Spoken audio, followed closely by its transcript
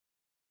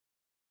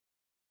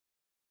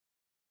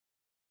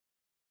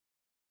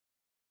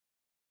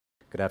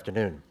Good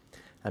afternoon.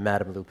 I'm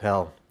Adam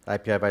Lupel,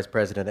 IPI Vice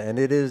President, and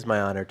it is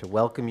my honor to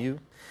welcome you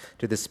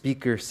to the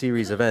speaker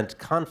series event,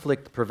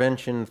 Conflict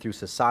Prevention Through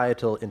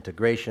Societal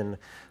Integration,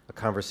 a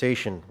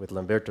conversation with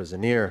Lamberto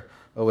Zannier,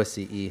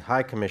 OSCE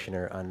High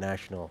Commissioner on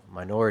National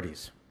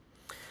Minorities.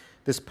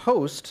 This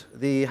post,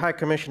 the High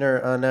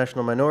Commissioner on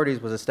National Minorities,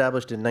 was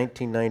established in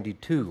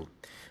 1992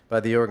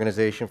 by the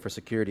Organization for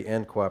Security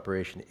and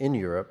Cooperation in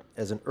Europe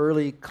as an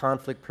early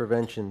conflict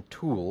prevention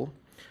tool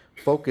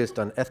focused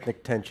on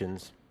ethnic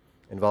tensions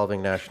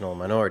involving national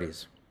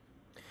minorities.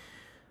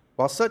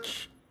 While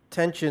such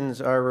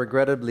tensions are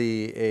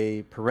regrettably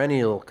a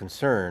perennial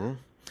concern,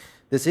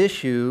 this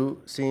issue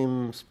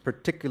seems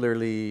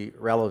particularly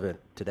relevant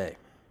today,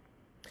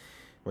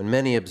 when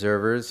many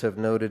observers have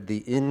noted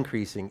the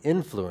increasing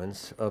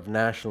influence of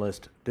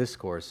nationalist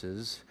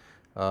discourses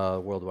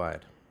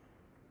worldwide.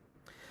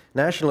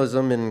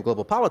 Nationalism in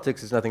global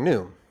politics is nothing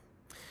new.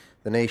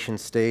 The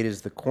nation-state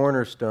is the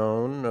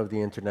cornerstone of the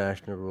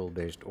international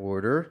rule-based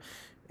order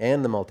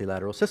and the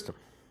multilateral system.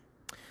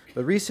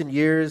 But recent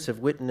years have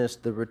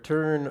witnessed the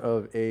return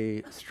of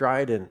a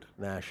strident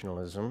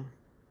nationalism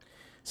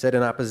set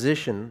in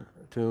opposition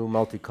to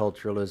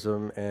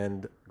multiculturalism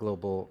and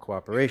global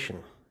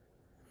cooperation.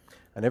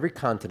 On every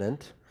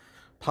continent,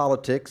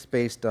 politics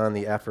based on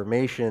the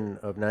affirmation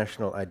of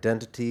national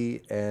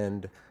identity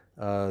and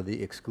the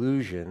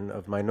exclusion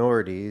of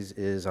minorities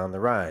is on the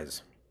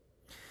rise.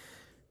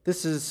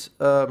 This is,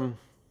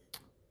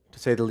 to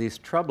say the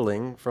least,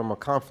 troubling from a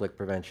conflict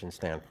prevention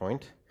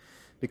standpoint,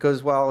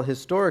 because while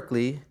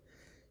historically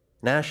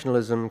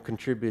nationalism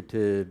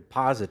contributed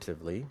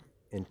positively,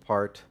 in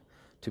part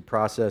to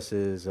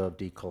processes of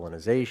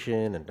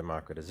decolonization and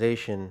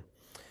democratization,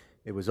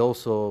 it was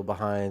also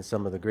behind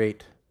some of the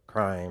great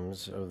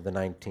crimes of the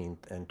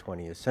 19th and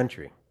 20th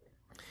century,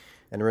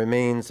 and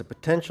remains a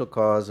potential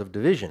cause of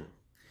division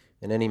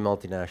in any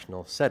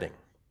multinational setting.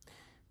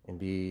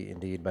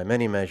 Indeed, by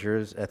many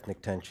measures,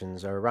 ethnic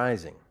tensions are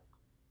rising.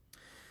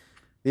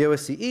 The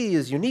OSCE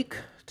is unique,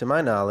 to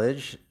my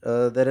knowledge,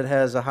 that it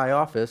has a high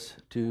office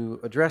to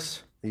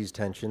address these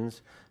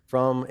tensions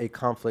from a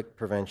conflict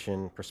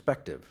prevention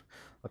perspective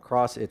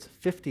across its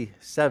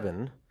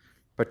 57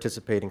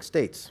 participating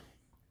states.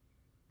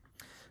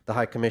 The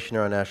High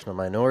Commissioner on National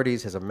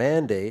Minorities has a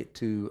mandate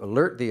to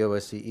alert the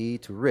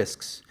OSCE to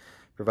risks,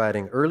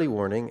 providing early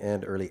warning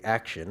and early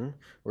action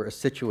where a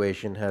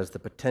situation has the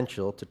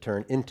potential to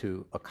turn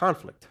into a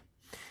conflict.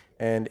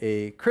 And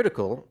a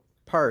critical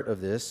part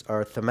of this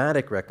are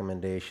thematic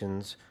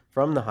recommendations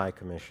from the High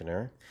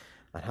Commissioner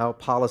on how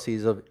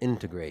policies of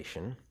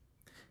integration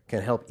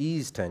can help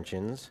ease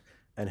tensions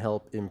and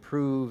help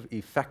improve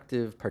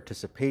effective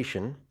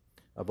participation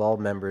of all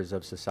members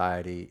of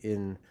society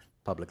in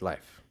public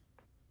life.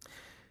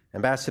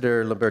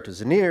 Ambassador Lamberto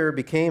Zannier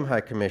became High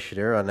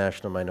Commissioner on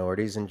National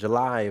Minorities in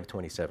July of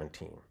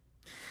 2017.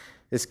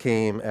 This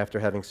came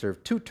after having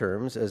served 2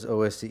 terms as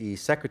OSCE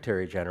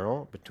Secretary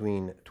General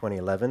between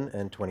 2011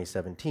 and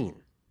 2017.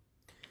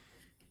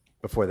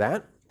 Before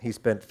that, he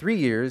spent 3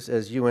 years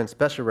as UN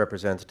Special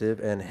Representative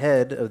and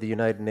head of the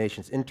United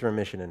Nations Interim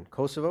Mission in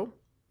Kosovo.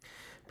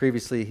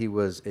 Previously, he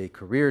was a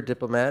career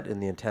diplomat in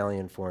the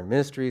Italian Foreign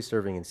Ministry,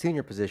 serving in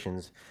senior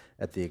positions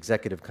at the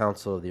Executive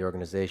Council of the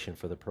Organization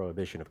for the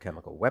Prohibition of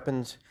Chemical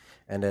Weapons,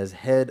 and as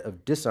head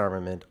of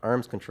disarmament,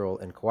 arms control,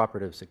 and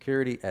cooperative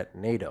security at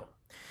NATO.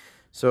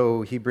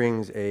 So he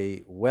brings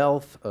a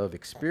wealth of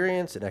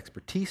experience and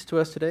expertise to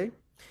us today.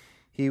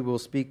 He will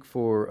speak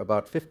for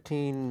about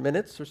 15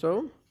 minutes or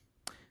so,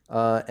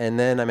 and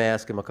then I may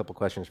ask him a couple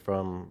questions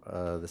from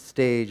the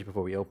stage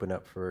before we open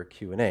up for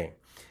Q&A.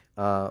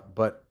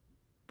 But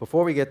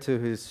before we get to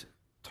his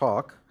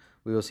talk,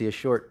 we will see a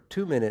short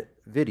 2-minute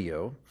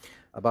video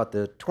about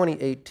the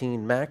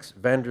 2018 Max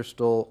van der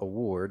Stoel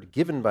Award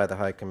given by the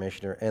High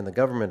Commissioner and the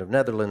Government of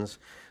Netherlands,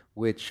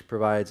 which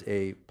provides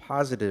a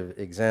positive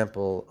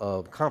example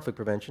of conflict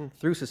prevention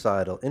through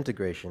societal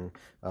integration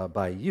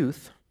by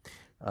youth,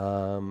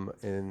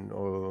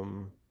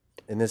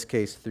 in this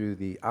case through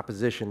the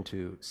opposition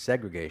to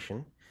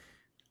segregation.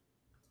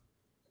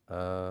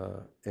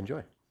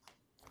 Enjoy.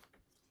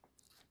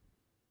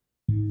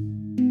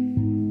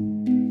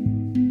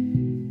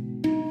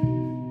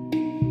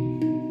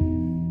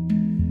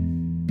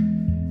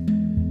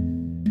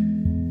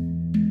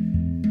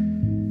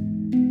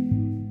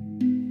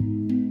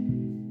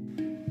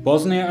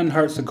 Bosnia and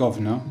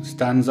Herzegovina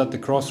stands at the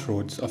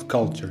crossroads of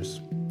cultures.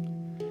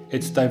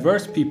 Its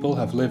diverse people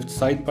have lived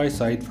side by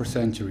side for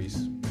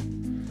centuries.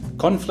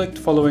 Conflict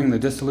following the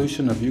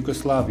dissolution of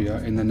Yugoslavia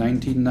in the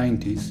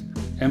 1990s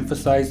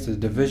emphasized the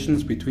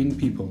divisions between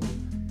people.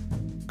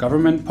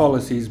 Government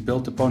policies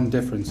built upon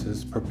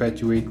differences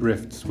perpetuate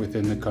rifts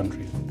within the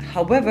country.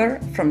 However,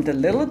 from the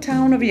little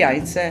town of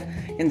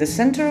Jajce, in the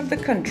center of the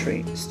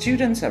country,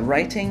 students are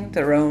writing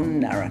their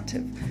own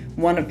narrative,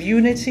 one of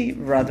unity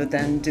rather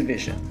than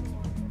division.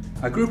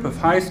 A group of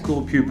high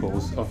school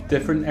pupils of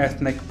different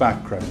ethnic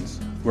backgrounds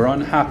were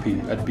unhappy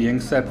at being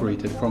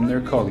separated from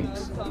their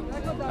colleagues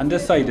and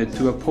decided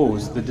to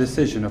oppose the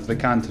decision of the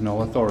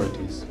cantonal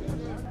authorities.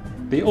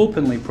 They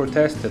openly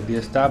protested the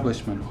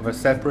establishment of a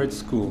separate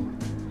school,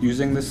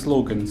 using the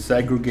slogan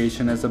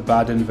 "Segregation is a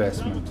bad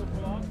investment."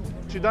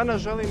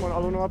 Danas želimo,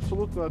 ali ono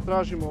apsolutno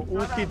tražimo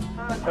ukid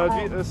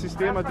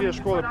sistema dvije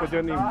škole pod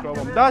jednim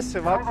krovom. Da se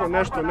ovako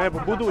nešto ne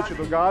buduće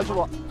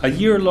događalo. A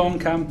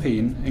year-long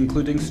campaign,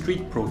 including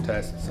street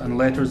protests and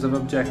letters of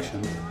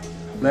objection,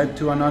 led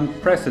to an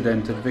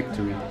unprecedented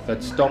victory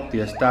that stopped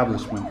the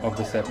establishment of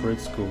the separate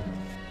school.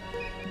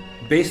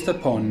 Based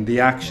upon the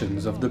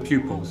actions of the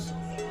pupils,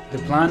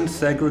 the planned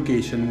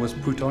segregation was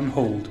put on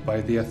hold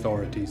by the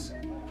authorities.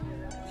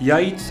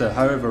 Jajce,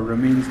 however,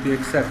 remains the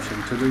exception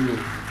to the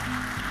rule.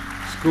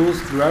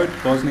 Schools throughout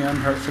Bosnia and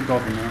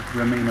Herzegovina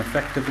remain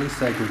effectively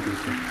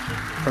segregated,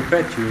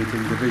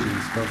 perpetuating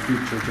divisions for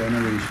future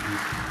generations.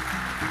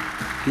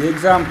 The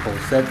example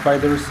set by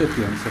the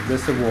recipients of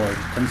this award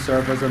can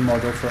serve as a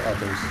model for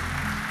others,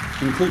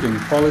 including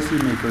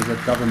policymakers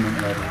at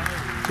government level,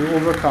 to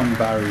overcome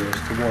barriers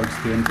towards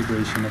the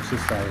integration of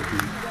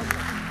society.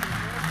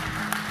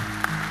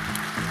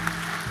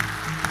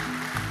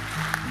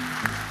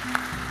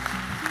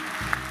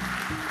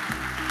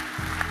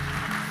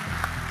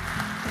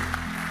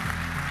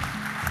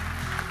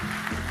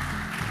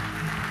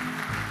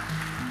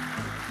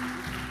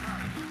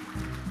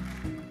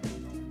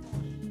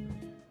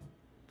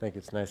 I think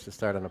it's nice to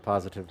start on a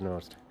positive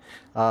note.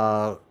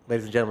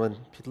 Ladies and gentlemen,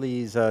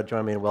 please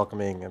join me in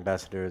welcoming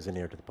Ambassador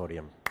Zannier to the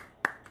podium.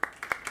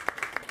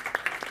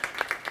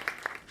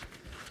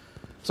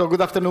 So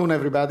good afternoon,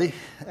 everybody,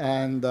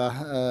 and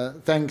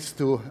thanks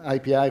to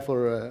IPI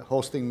for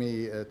hosting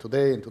me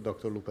today, and to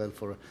Dr. Lupel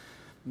for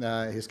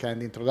his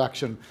kind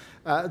introduction.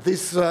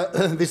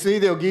 This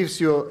video gives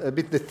you a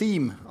bit the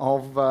theme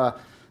of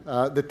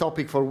the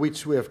topic for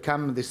which we have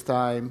come this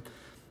time,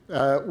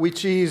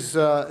 which is,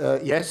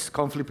 yes,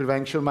 conflict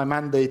prevention. My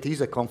mandate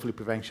is a conflict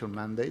prevention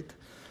mandate.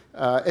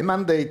 A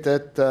mandate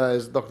that,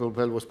 as Dr.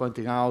 Lupel was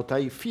pointing out,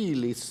 I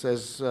feel is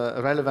as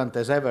relevant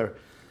as ever,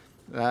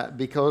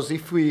 because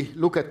if we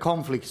look at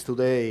conflicts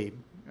today,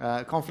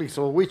 conflicts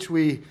for which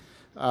we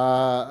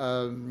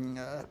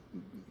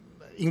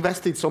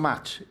invested so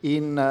much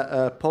in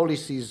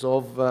policies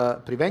of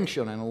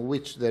prevention, and on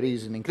which there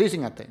is an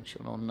increasing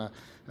attention on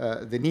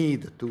the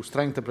need to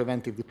strengthen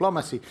preventive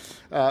diplomacy,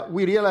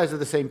 we realize at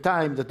the same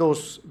time that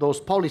those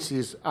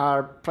policies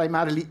are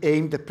primarily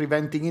aimed at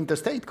preventing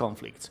interstate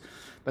conflicts.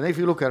 But if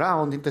you look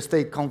around,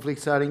 interstate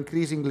conflicts are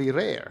increasingly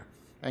rare,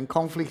 and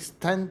conflicts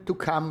tend to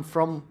come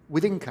from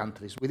within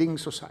countries, within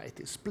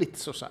societies, split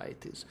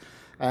societies.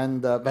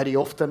 And very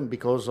often,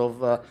 because of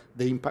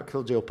the impact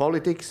of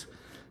geopolitics,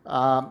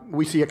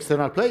 we see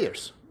external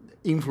players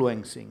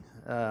influencing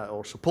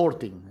or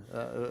supporting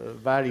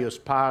various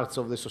parts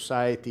of the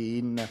society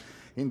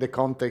in the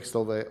context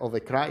of a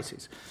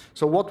crisis.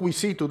 So what we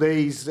see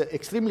today is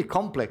extremely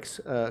complex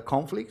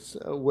conflicts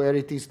where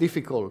it is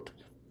difficult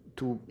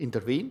to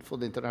intervene for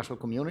the international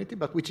community,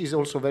 but which is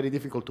also very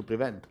difficult to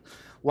prevent.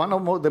 One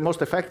of the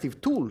most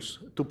effective tools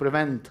to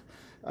prevent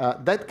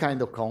that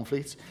kind of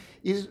conflicts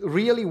is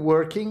really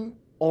working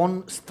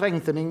on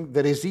strengthening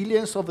the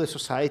resilience of the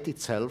society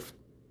itself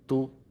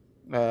to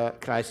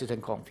crisis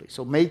and conflict.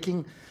 So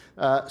making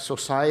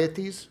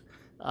societies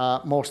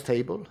more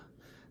stable,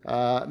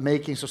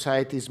 making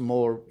societies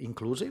more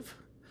inclusive,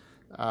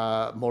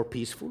 more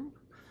peaceful,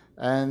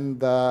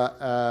 and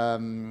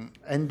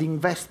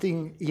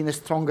investing in a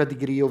stronger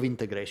degree of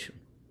integration.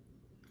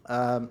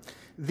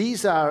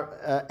 These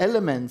are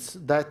elements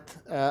that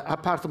are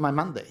part of my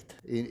mandate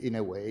in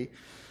a way,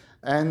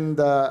 and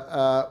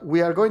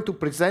we are going to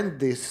present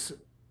this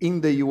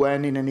in the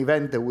UN in an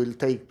event that will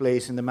take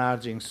place in the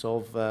margins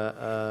of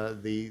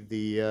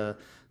the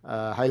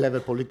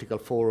high-level political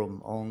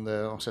forum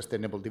on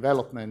sustainable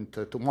development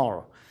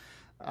tomorrow.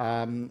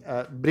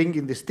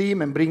 Bringing this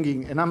team and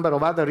bringing a number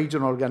of other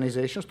regional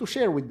organizations to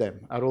share with them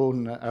our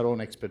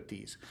own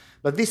expertise.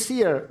 But this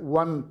year,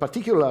 one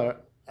particular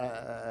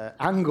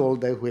angle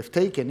that we have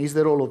taken is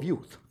the role of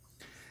youth,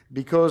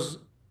 because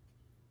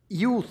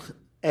youth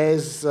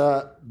as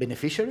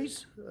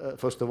beneficiaries,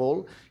 first of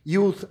all,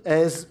 youth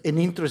as an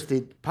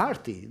interested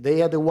party.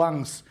 They are the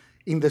ones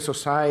in the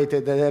society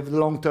that have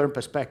long-term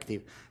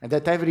perspective and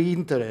that have every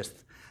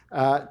interest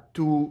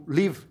to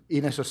live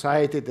in a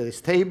society that is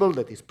stable,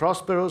 that is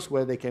prosperous,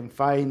 where they can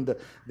find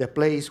the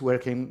place where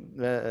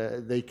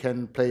they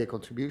can play a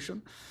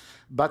contribution.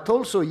 But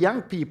also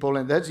young people,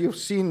 and as you've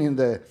seen in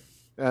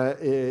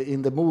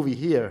the movie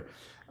here,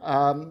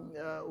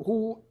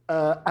 who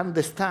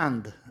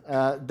understand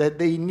that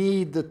they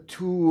need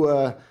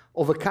to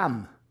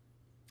overcome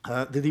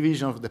the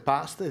division of the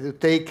past, to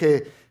take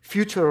a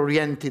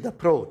future-oriented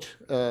approach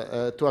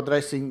to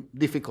addressing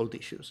difficult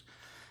issues.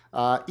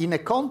 In a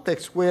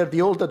context where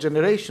the older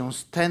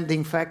generations tend,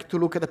 in fact, to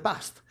look at the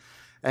past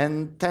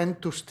and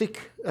tend to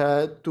stick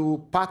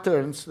to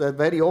patterns that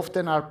very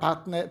often are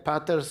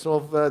patterns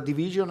of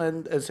division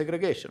and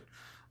segregation.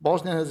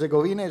 Bosnia and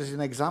Herzegovina is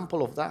an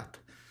example of that.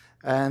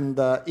 And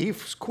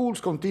if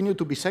schools continue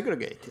to be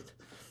segregated,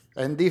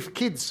 and if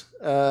kids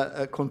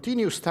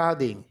continue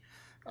studying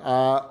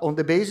on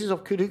the basis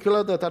of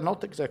curricula that are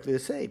not exactly the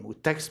same,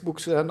 with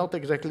textbooks that are not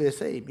exactly the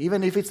same,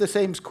 even if it's the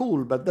same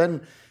school. But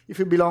then if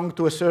you belong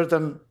to a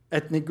certain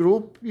ethnic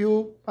group,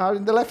 you are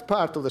in the left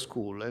part of the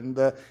school. And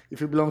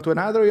if you belong to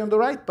another, you're on the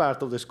right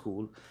part of the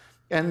school.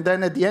 And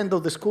then at the end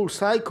of the school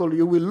cycle,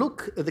 you will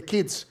look at the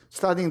kids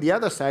studying the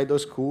other side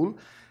of school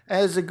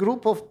as a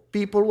group of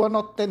people who are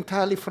not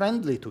entirely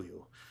friendly to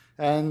you,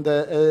 and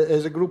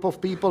as a group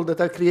of people that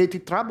have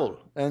created trouble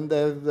and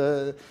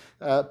have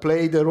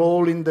played a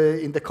role in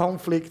the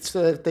conflicts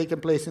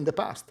taken place in the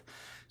past.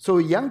 So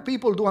young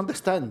people do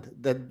understand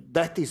that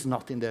that is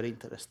not in their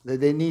interest, that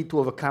they need to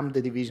overcome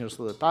the divisions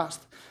of the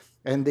past,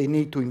 and they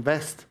need to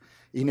invest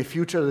in a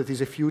future that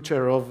is a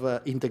future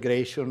of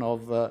integration,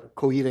 of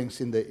coherence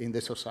in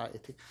the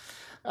society.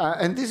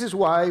 And this is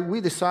why we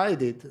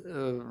decided,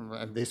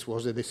 and this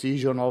was a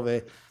decision of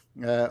a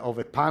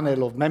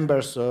panel of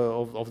members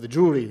of the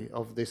jury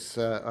of this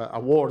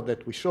award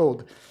that we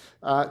showed,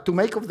 to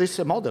make of this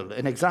a model,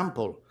 an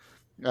example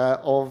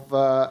of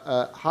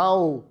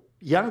how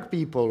young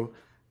people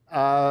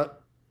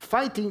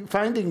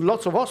finding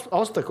lots of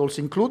obstacles,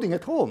 including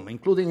at home,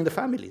 including in the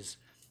families,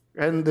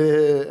 and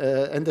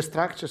the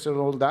structures and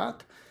all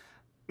that,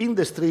 in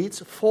the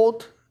streets,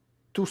 fought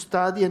to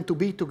study and to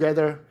be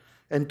together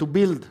and to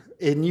build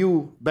a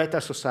new,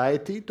 better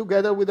society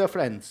together with their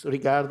friends,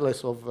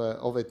 regardless of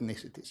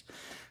ethnicities.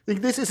 I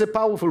think this is a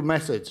powerful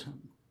message,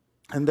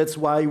 and that's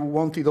why we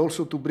wanted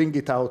also to bring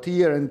it out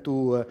here and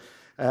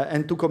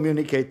to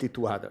communicate it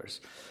to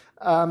others.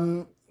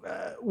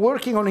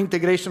 Working on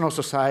integration of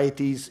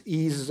societies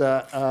is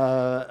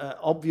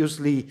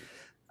obviously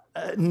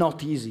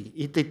not easy.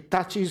 It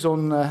touches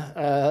on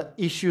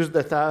issues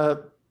that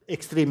are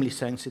extremely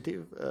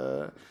sensitive,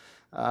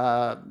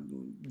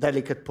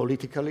 delicate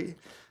politically,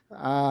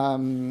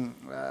 and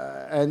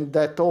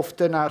that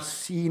often are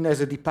seen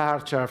as a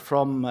departure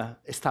from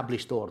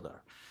established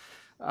order.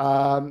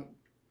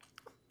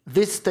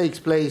 This takes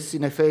place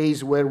in a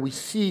phase where we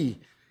see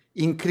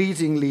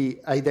increasingly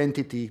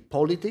identity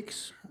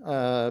politics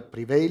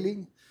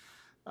prevailing,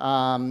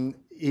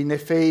 in a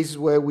phase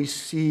where we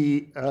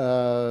see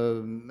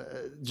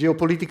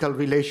geopolitical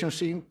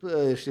relationship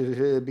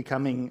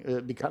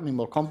becoming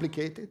more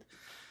complicated,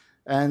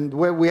 and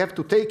where we have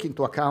to take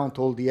into account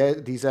all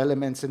these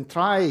elements and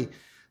try,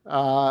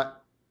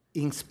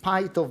 in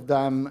spite of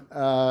them,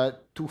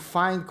 to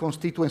find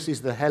constituencies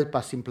that help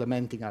us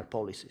implementing our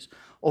policies.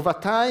 Over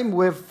time,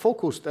 we have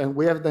focused and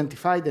we have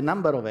identified a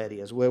number of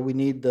areas where we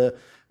need to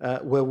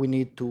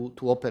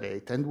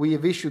operate. And we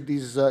have issued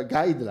these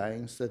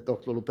guidelines that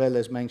Dr. Lupel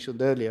has mentioned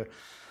earlier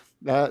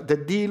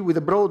that deal with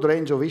a broad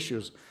range of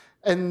issues.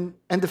 And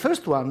the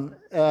first one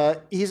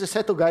is a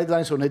set of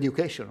guidelines on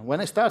education. When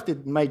I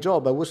started my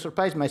job, I was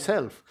surprised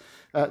myself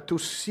to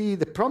see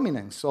the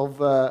prominence of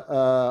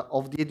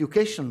the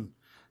education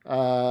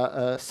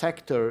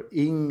sector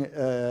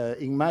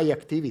in my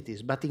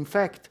activities. But in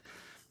fact,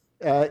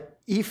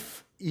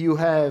 if you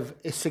have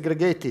a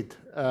segregated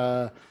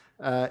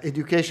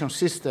education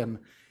system,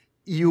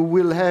 you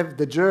will have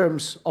the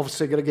germs of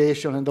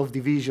segregation and of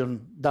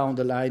division down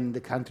the line in the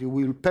country.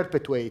 We will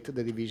perpetuate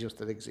the divisions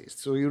that exist.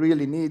 So you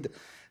really need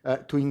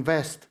to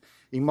invest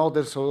in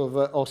models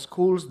of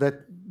schools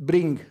that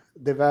bring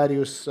the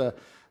various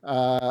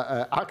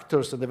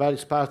actors and the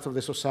various parts of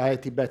the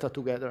society better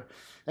together.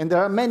 And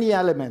there are many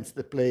elements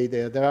that play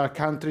there. There are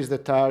countries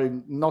that are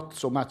not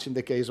so much in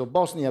the case of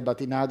Bosnia, but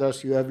in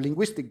others you have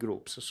linguistic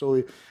groups.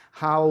 So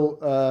how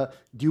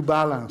do you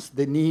balance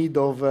the need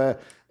of a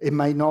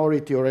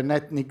minority or an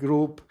ethnic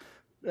group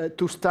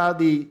to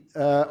study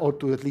or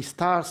to at least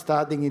start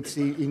studying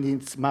in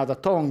its mother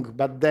tongue,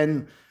 but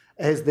then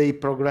as they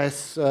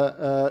progress,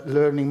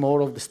 learning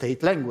more of the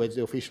state language,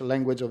 the official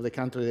language of the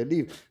country they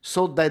live,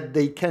 so that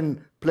they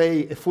can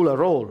play a fuller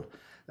role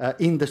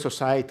in the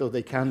society of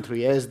the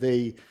country as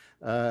they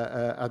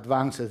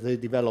advance, as they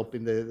develop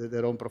in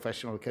their own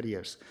professional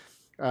careers.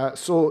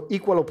 So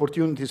equal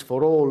opportunities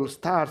for all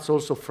starts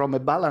also from a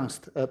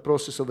balanced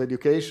process of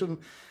education,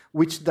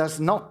 which does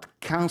not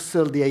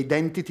cancel the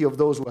identity of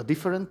those who are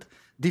different.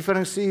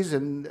 Differences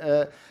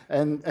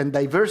and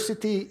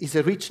diversity is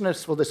a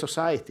richness for the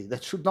society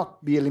that should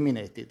not be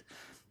eliminated.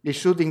 It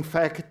should, in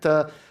fact,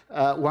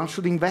 one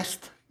should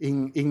invest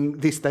in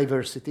this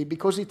diversity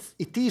because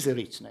it is a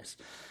richness.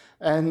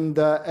 And,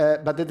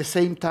 but at the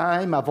same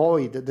time,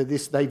 avoid that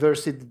this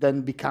diversity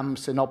then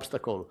becomes an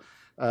obstacle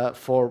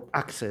for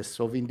access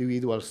of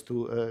individuals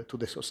to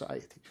the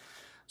society.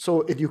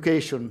 So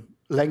education,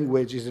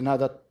 language is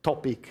another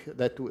topic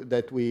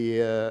that we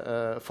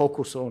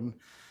focus on.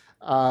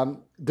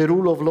 The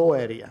rule of law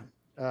area,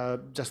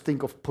 just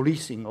think of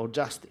policing or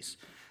justice.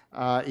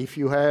 If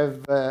you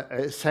have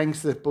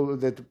sense that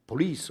the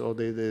police or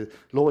the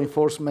law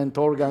enforcement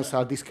organs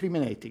are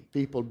discriminating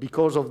people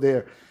because of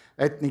their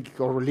ethnic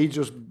or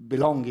religious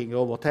belonging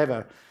or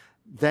whatever,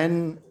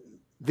 then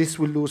this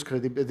will lose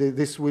credibility.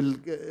 This will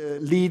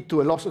lead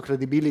to a loss of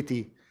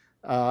credibility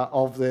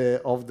of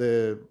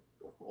the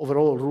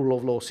overall rule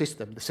of law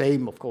system. The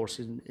same, of course,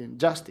 in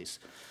justice.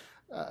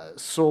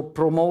 So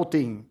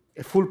promoting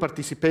a full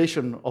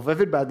participation of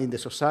everybody in the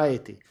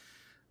society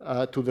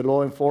to the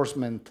law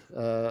enforcement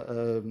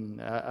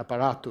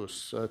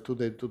apparatus,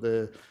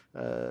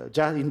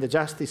 in the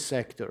justice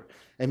sector,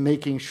 and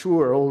making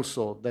sure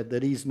also that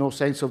there is no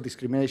sense of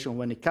discrimination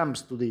when it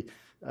comes to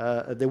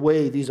the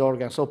way these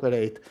organs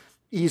operate,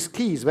 is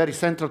key, is very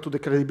central to the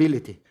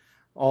credibility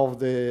of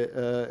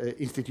the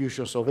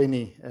institutions of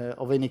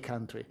any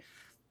country.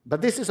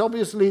 But this is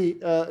obviously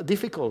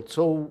difficult.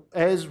 So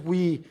as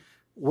we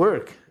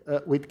work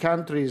with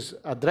countries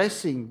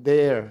addressing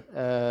their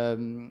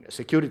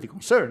security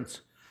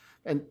concerns,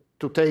 and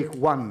to take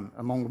one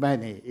among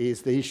many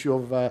is the issue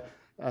of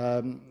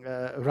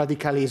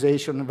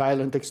radicalization and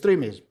violent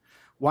extremism.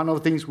 One of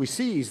the things we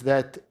see is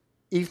that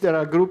if there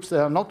are groups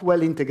that are not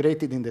well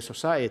integrated in the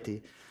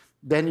society,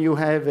 then you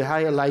have a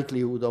higher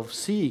likelihood of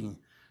seeing,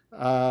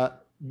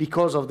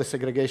 because of the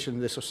segregation in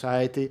the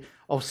society,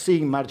 of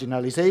seeing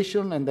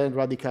marginalization and then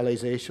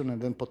radicalization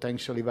and then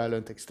potentially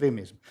violent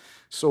extremism.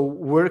 So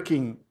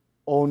working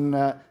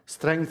on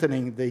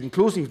strengthening the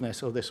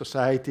inclusiveness of the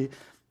society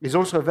is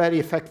also a very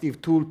effective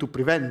tool to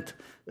prevent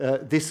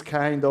this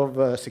kind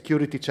of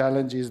security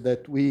challenges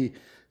that we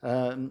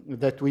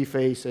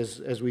face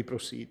as we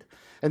proceed.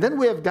 And then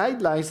we have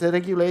guidelines that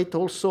regulate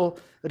also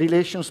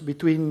relations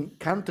between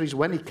countries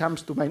when it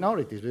comes to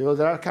minorities. Because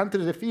there are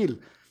countries that feel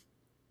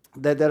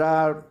that there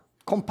are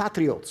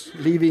compatriots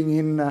living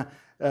in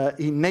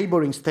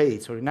neighboring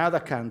states or in other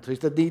countries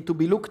that need to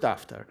be looked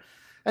after.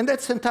 And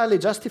that's entirely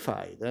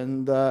justified.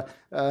 And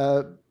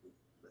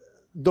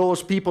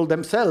those people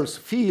themselves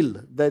feel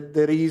that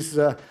there is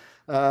a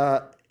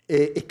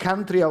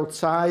country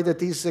outside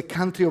that is a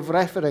country of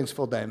reference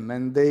for them,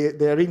 and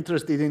they are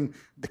interested in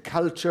the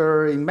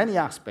culture, in many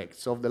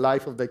aspects of the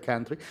life of the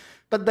country,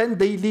 but then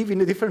they live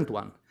in a different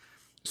one.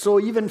 So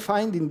even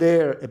finding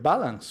there a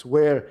balance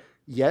where,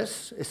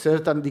 yes, a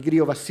certain degree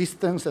of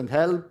assistance and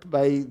help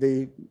by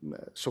the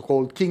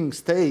so-called king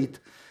state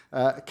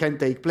can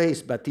take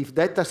place, but if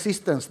that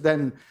assistance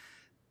then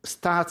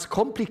starts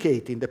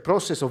complicating the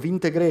process of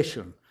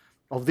integration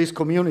of this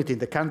community in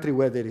the country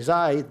where they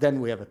reside, then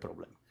we have a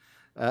problem.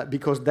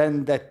 Because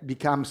then that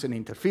becomes an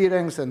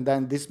interference, and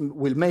then this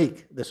will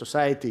make the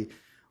society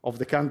of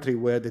the country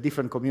where the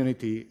different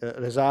community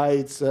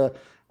resides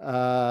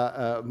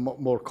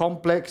more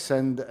complex,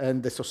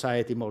 and the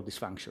society more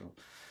dysfunctional.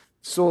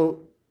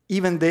 So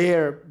even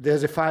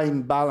there's a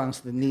fine balance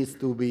that needs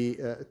to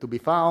be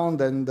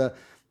found, and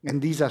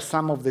these are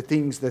some of the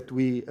things that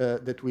we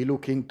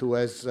look into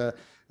as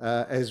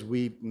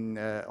we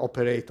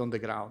operate on the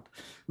ground.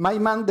 My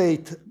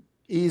mandate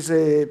is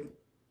a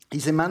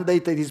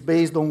mandate that is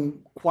based on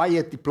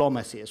quiet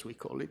diplomacy, as we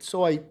call it.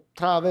 So I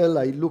travel,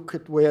 I look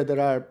at where there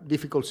are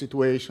difficult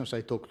situations,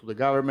 I talk to the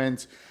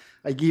governments,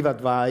 I give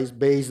advice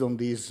based on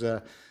these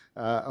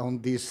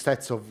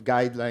sets of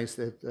guidelines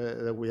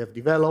that we have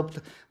developed.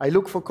 I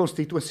look for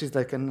constituencies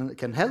that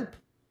can help.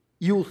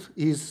 Youth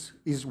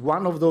is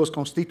one of those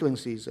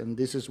constituencies, and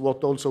this is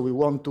what also we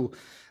want to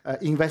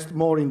invest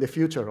more in the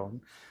future on.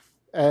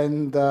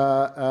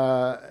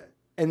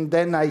 And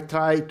then I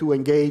try to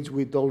engage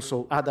with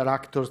also other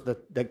actors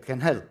that can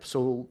help.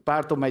 So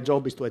part of my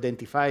job is to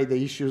identify the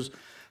issues,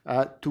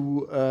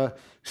 to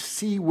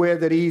see where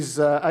there is,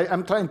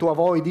 I'm trying to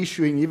avoid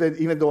issuing,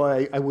 even though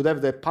I would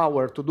have the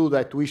power to do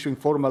that, to issue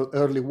informal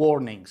early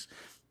warnings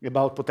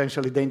about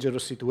potentially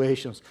dangerous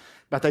situations.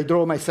 But I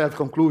draw myself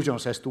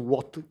conclusions as to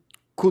what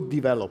could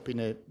develop in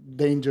a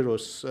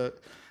dangerous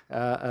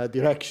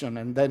direction,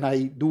 and then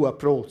I do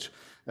approach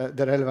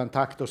the relevant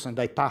actors, and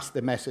I pass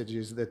the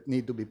messages that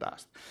need to be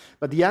passed.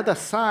 But the other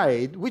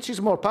side, which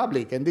is more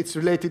public, and it's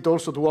related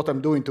also to what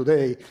I'm doing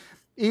today,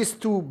 is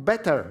to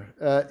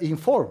better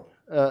inform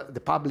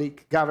the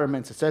public,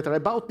 governments, etc.,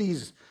 about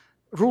these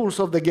rules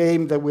of the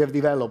game that we have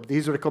developed,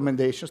 these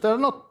recommendations. They are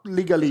not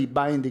legally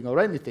binding or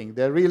anything.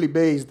 They're really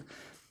based,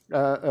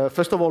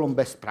 first of all, on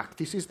best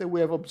practices that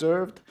we have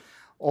observed,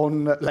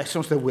 on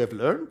lessons that we have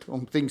learned,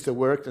 on things that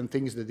worked and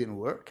things that didn't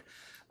work,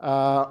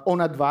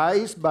 on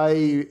advice by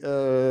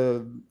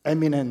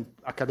eminent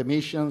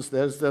academicians.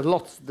 There's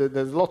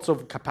lots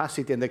of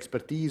capacity and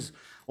expertise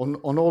on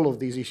all of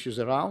these issues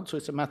around. So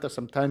it's a matter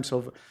sometimes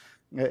of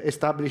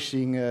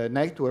establishing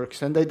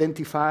networks and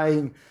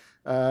identifying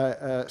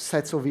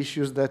sets of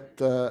issues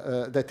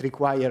that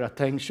require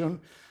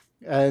attention,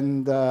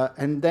 and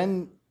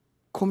then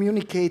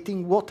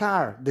communicating what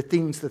are the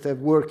things that have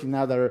worked in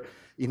other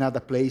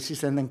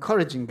places, and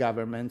encouraging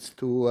governments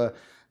to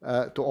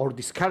or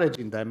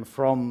discouraging them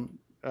from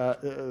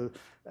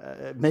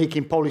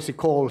making policy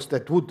calls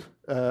that would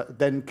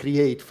then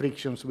create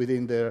frictions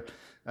within their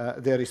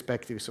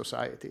respective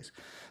societies.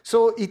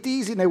 So it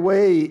is, in a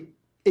way,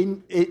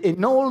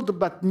 an old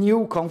but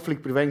new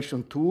conflict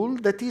prevention tool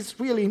that is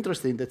really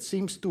interesting, that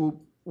seems to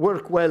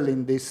work well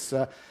in this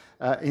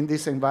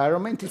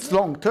environment. It's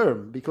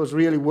long-term, because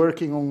really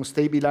working on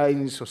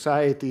stabilizing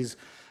societies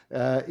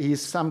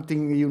is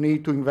something you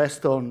need to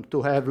invest on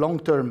to have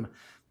long-term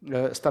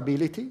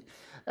stability.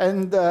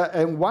 And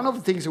one of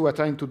the things we're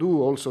trying to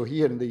do also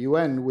here in the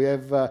UN, we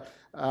have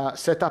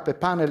set up a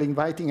panel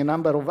inviting a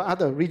number of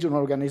other regional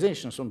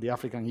organizations from the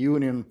African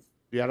Union,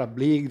 the Arab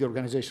League, the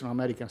Organization of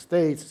American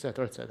States,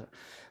 etc., etc.,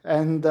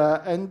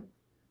 and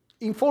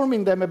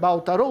informing them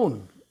about our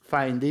own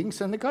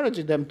findings and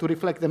encouraging them to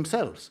reflect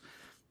themselves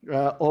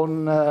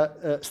on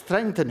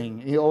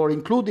strengthening or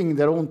including in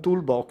their own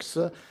toolbox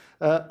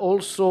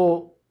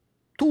also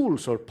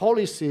tools or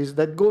policies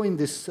that go in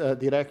this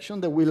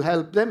direction that will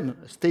help them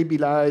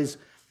stabilize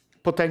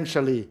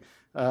potentially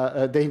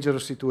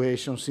dangerous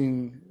situations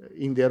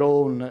in their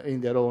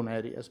own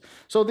areas.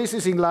 So this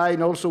is in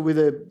line also with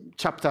the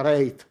Chapter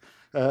 8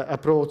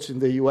 approach in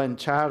the UN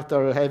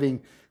Charter,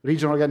 having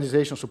regional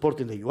organizations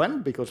supporting the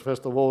UN, because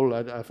first of all,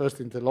 our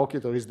first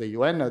interlocutor is the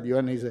UN. The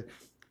UN is a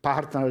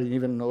partner in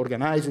even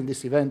organizing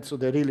this event, so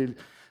they're really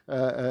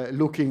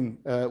looking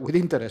with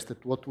interest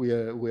at what we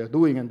are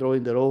doing and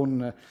drawing their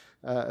own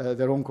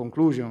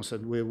conclusions,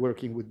 and we're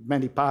working with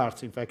many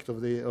parts, in fact,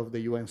 of the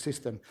UN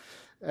system.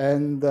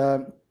 And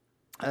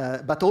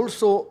but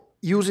also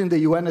using the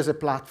UN as a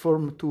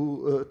platform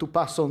to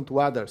pass on to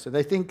others. And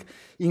I think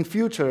in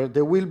future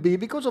there will be,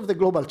 because of the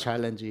global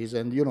challenges,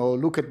 and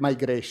look at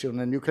migration,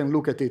 and you can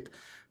look at it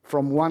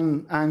from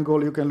one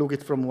angle, you can look at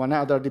it from one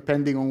other,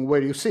 depending on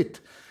where you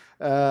sit.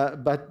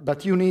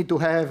 But you need to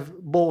have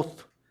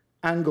both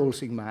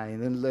angles in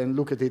mind and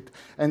look at it.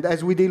 And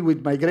as we deal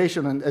with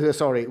migration and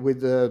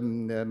with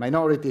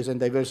minorities and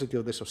diversity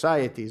of the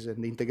societies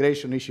and the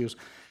integration issues,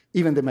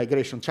 even the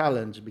migration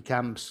challenge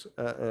becomes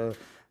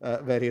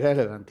very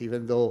relevant,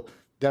 even though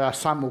there are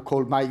some who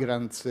call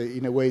migrants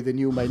in a way the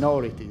new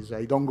minorities.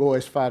 I don't go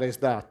as far as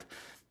that.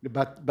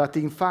 But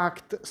in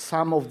fact,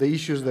 some of the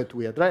issues that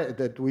we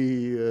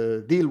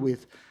deal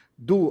with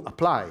do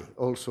apply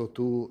also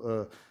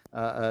to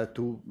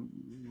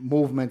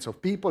movements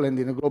of people, and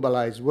in a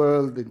globalized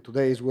world, in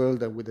today's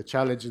world, and with the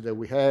challenges that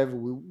we have,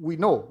 we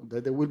know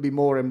that there will be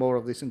more and more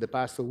of this in the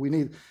past, so we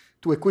need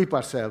to equip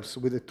ourselves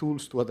with the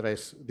tools to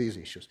address these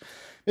issues.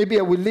 Maybe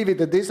I will leave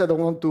it at this. I don't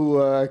want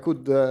to, I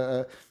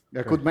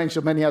could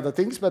mention many other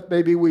things, but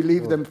maybe we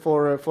leave them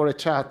for a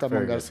chat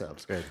among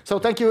ourselves. Great. So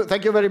thank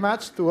you very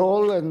much to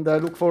all, and I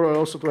look forward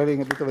also to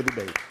having a bit of a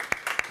debate.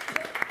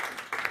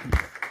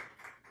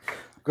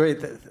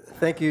 Great,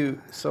 thank you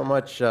so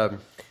much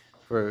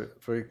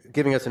for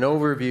giving us an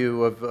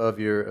overview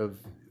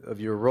of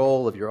your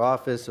role, of your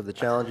office, of the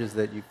challenges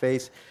that you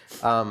face,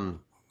 and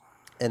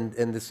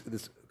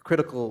this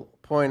critical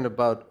point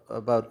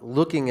about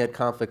looking at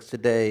conflicts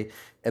today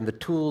and the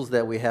tools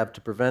that we have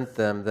to prevent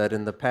them, that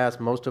in the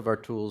past most of our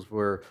tools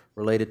were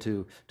related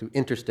to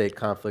interstate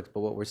conflicts,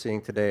 but what we're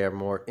seeing today are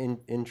more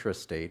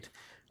intrastate.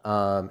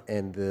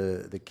 And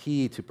the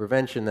key to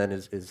prevention then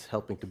is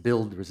helping to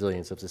build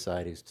resilience of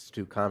societies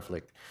to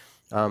conflict.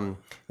 And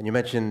you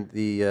mentioned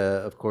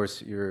of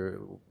course,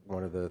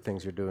 one of the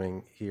things you're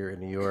doing here in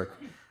New York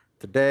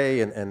today,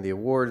 and the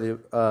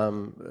award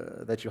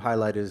that you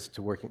highlight is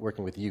to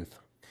working with youth.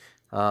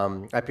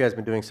 IPI has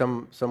been doing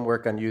some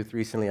work on youth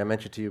recently. I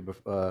mentioned to you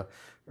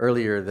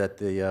earlier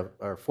that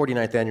our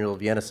 49th annual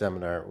Vienna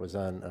seminar was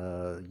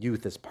on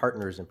youth as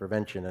partners in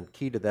prevention, and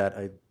key to that,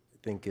 I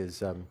think,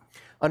 is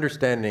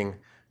understanding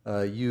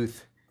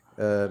youth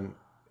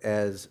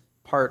as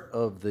part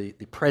of the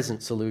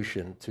present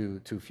solution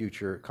to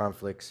future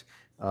conflicts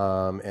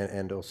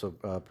and also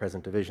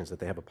present divisions, that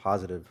they have a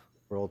positive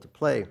role to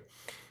play.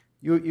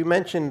 You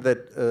mentioned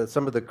that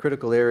some of the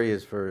critical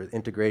areas for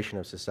integration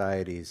of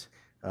societies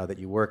that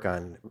you work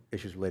on,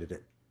 issues related to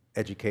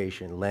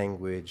education,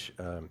 language,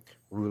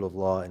 rule of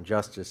law, and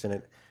justice.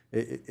 And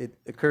it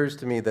occurs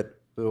to me that,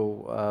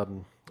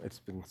 though it's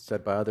been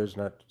said by others,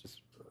 not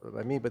just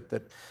by me, but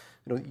that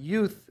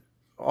youth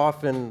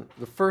often,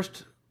 the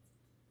first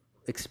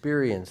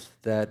experience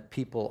that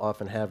people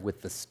often have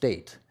with the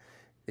state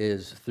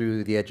is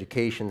through the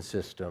education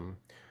system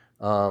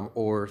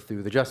or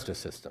through the justice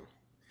system,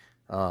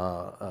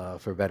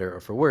 for better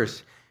or for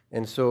worse.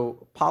 And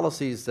so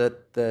policies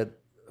that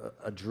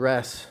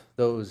address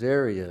those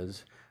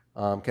areas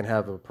can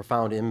have a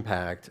profound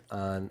impact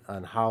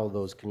on how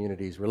those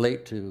communities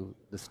relate to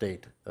the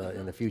state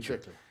in the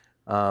future.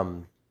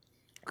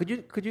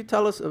 Could you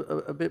tell us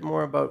a bit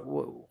more about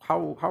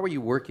how are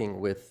you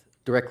working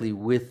directly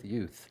with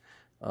youth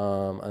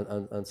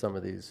on some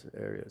of these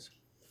areas?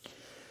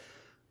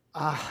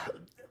 I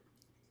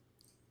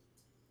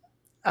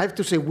have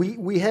to say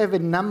we have a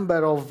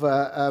number of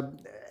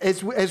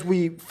as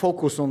we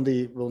focus on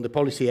the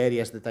policy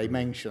areas that I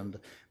mentioned,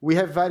 we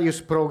have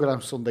various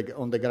programs on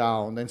the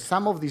ground, and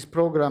some of these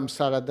programs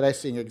are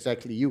addressing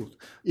exactly youth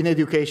in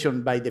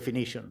education by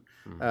definition.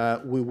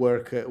 Mm-hmm. We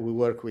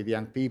work with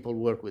young people,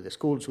 work with the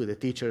schools, with the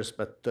teachers,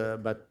 but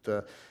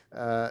the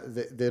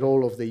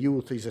role of the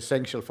youth is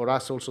essential for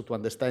us also to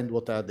understand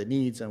what are the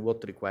needs and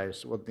what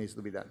needs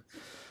to be done.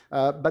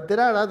 But there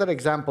are other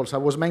examples. I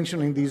was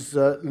mentioning these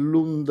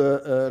Lund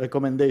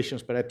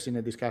recommendations, perhaps in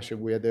a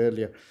discussion we had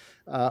earlier,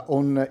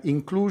 on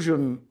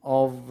inclusion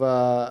of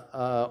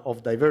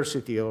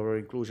diversity or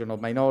inclusion of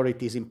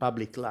minorities in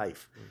public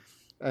life.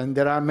 Mm. And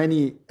there are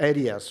many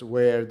areas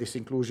where this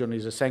inclusion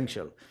is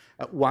essential.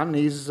 One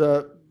is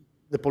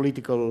the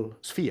political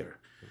sphere.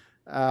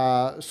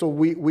 So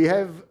we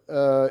have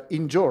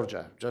in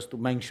Georgia, just to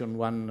mention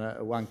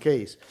one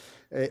case,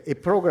 a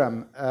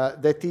program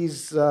that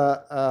is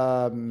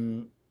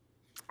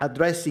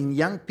addressing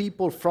young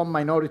people from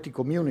minority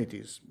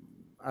communities,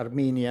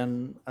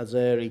 Armenian,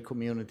 Azeri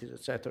communities,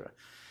 etc.,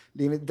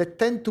 that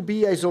tend to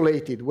be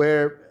isolated,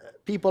 where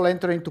people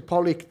enter into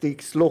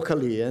politics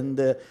locally, and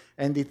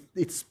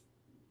it's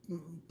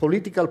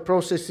political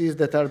processes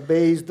that are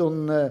based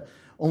on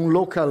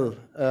local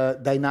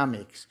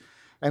dynamics.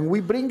 And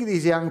we bring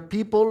these young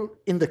people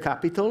in the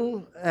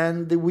capital,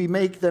 and we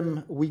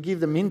give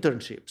them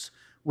internships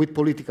with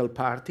political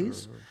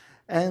parties,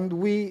 and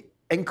we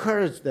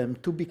encourage them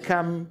to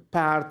become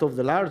part of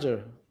the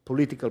larger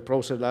political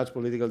process, large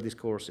political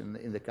discourse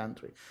in the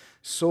country.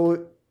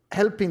 So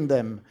helping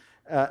them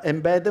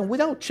embed them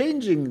without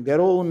changing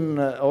their own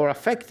or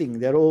affecting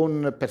their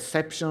own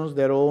perceptions,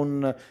 their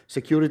own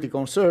security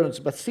concerns,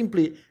 but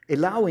simply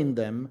allowing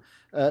them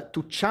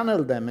to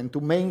channel them and to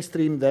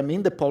mainstream them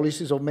in the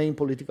policies of main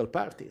political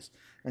parties,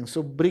 and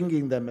so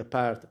bringing them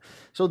apart.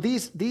 So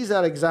these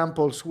are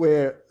examples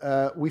where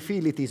we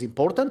feel it is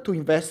important to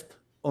invest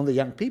on the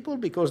young people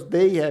because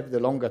they have the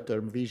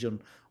longer-term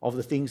vision of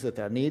the things that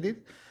are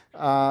needed,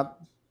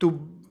 to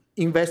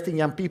invest in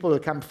young people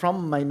that come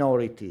from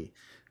minority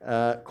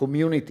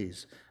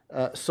communities,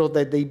 so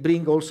that they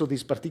bring also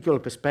these particular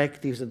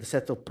perspectives and the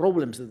set of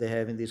problems that they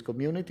have in these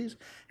communities,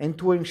 and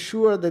to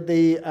ensure that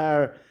they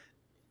are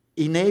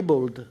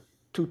enabled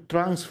to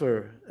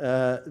transfer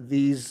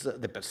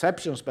the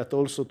perceptions, but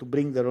also to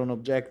bring their own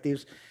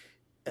objectives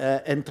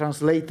and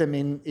translate them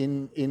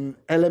in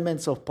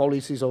elements of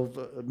policies of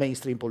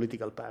mainstream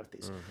political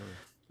parties.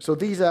 So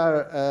these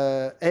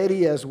are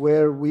areas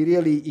where we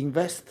really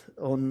invest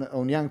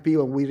on young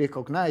people. We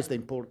recognize the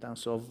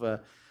importance of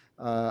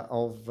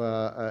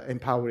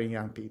empowering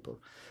young people.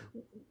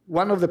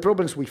 One of the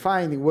problems we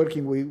find in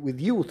working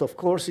with youth, of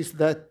course, is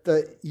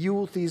that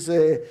youth is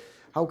a,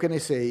 how can I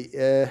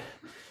say,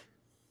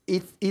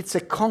 it's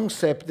a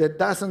concept that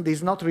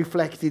is not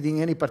reflected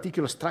in any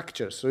particular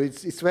structure. So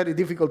it's very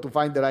difficult to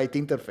find the right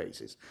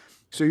interfaces.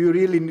 So you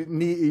really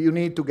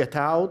need to get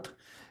out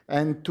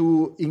and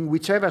to, in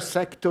whichever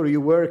sector you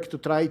work, to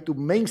try to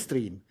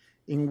mainstream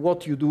in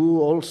what you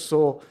do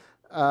also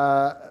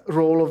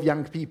role of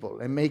young people,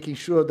 and making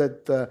sure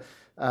that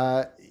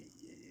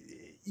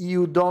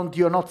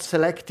you're not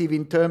selective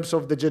in terms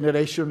of the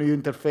generation you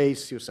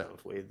interface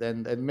yourself with,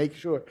 and make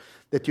sure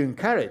that you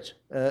encourage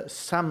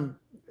some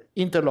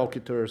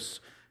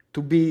interlocutors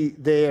to be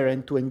there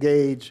and to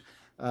engage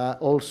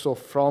also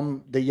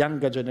from the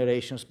younger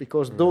generations,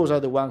 because those are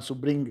the ones who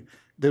bring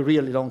the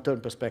really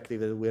long-term perspective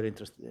that we're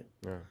interested in.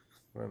 Yeah.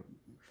 Well,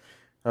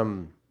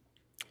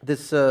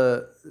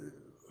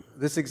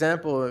 this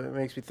example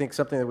makes me think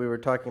something that we were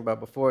talking about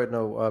before.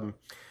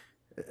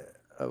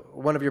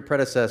 One of your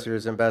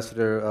predecessors,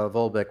 Ambassador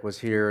Volbeck, was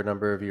here a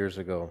number of years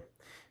ago.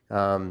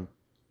 And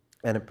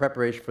in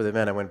preparation for the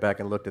event, I went back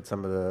and looked at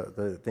some of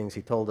the things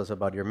he told us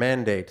about your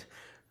mandate.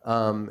 He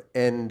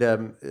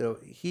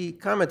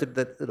commented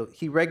that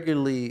he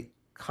regularly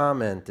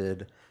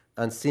commented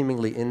on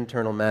seemingly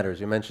internal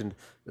matters. You mentioned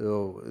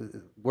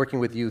working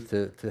with youth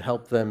to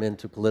help them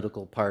into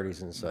political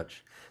parties and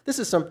such. This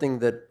is something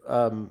that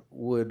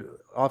would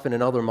often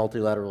in other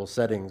multilateral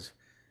settings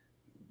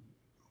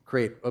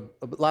create a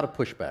lot of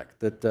pushback,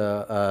 that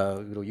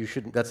you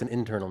shouldn't, that's an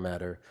internal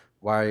matter.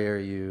 Why are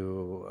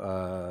you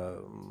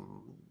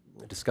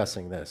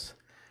discussing this?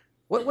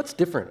 What's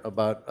different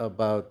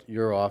about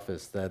your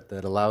office that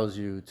allows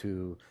you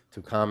to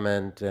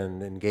comment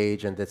and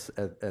engage at this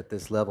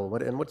level?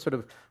 What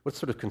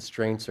sort of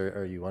constraints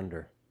are you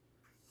under?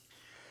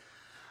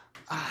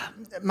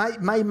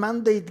 My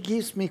mandate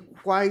gives me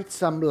quite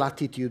some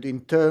latitude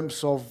in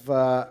terms of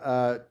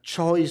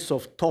choice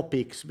of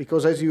topics,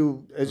 because as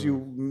you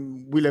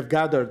will have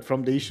gathered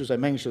from the issues I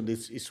mentioned,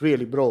 it's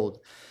really broad.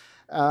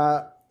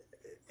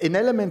 An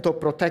element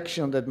of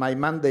protection that my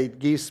mandate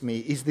gives me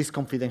is this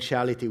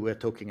confidentiality we're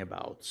talking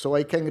about. So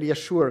I can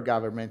reassure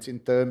governments in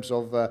terms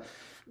of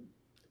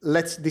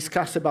let's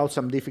discuss about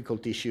some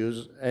difficult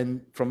issues,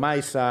 and from my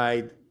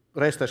side,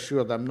 rest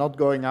assured I'm not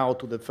going out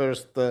to the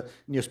first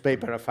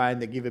newspaper I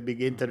find and give a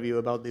big interview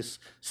about this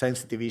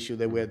sensitive issue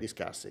that we're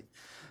discussing.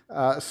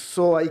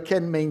 So I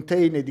can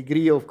maintain a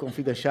degree of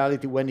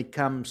confidentiality when it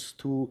comes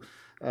to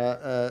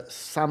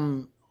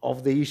some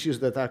of the issues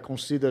that are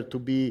considered to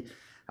be,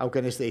 how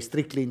can I say,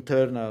 strictly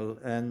internal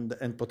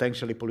and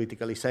potentially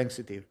politically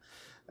sensitive.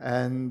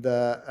 And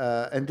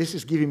this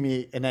is giving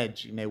me an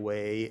edge in a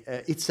way.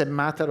 It's a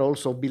matter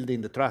also of building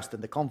the trust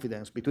and the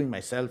confidence between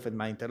myself and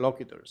my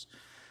interlocutors.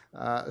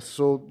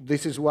 So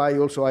this is why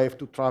also I have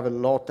to travel a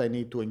lot. I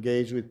need to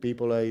engage with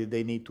people.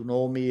 They need to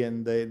know me,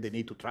 and they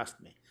need to trust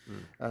me.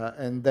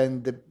 And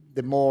then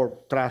the more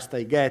trust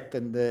I get,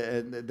 and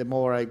the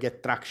more I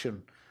get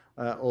traction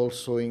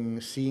also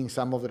in seeing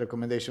some of the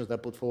recommendations that I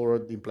put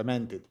forward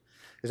implemented.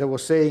 As I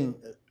was saying,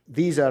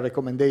 these are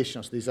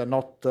recommendations. These are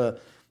not,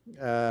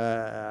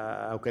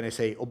 how can I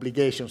say,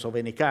 obligations of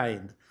any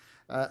kind.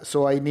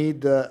 So I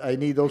need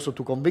also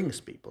to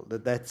convince people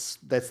that that's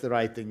the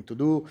right thing to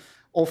do.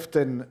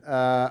 Often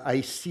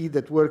I see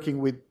that working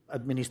with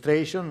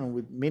administration,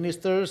 with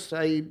ministers,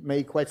 I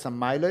make quite some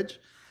mileage.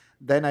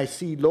 Then I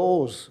see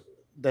laws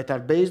that are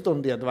based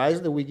on the advice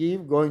that we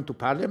give going to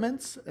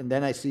parliaments, and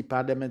then I see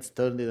parliaments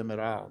turning them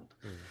around.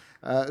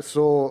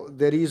 So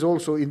there is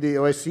also in the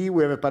OSCE,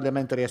 we have a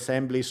parliamentary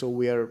assembly, so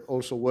we are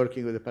also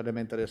working with the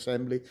parliamentary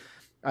assembly.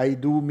 I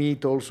do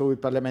meet also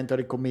with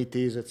parliamentary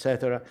committees,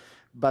 etc.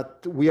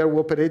 But we are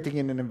operating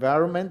in an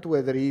environment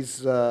where there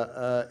is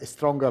a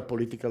stronger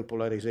political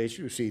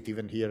polarization. You see it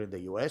even here in the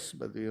US,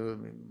 but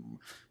in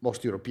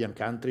most European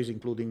countries,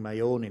 including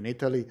my own in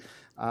Italy,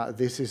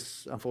 this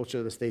is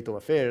unfortunately the state of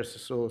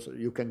affairs. So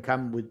you can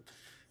come with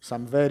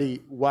some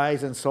very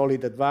wise and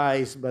solid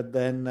advice, but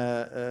then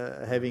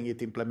having it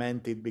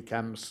implemented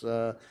becomes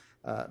not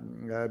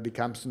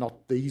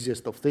the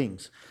easiest of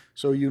things.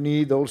 So you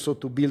need also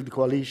to build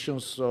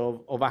coalitions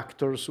of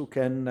actors who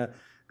can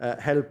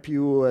help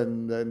you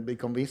and be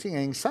convincing,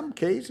 and in some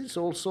cases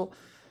also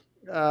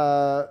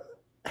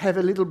have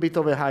a little bit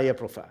of a higher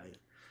profile.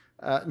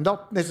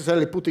 Not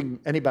necessarily putting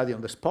anybody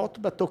on the spot,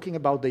 but talking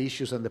about the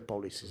issues and the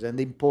policies and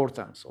the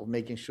importance of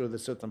making sure that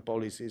certain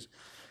policies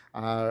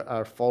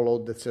are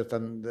followed, that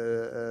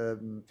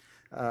certain,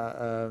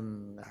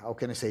 how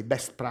can I say,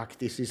 best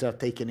practices are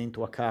taken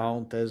into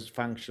account as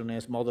functioning,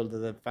 as models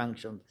that have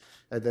functioned,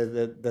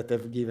 that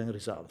have given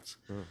results.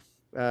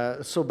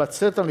 But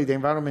certainly the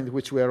environment in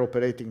which we are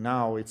operating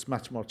now, it's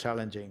much more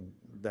challenging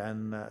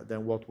than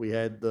what we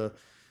had,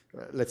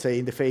 let's say,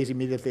 in the phase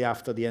immediately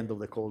after the end of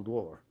the Cold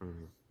War.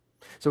 Mm-hmm.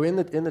 So in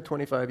the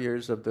 25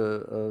 years of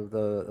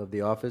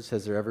the office,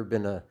 has there ever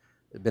been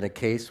a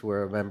case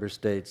where a member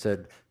state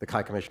said the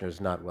High Commissioner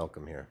is not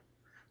welcome here,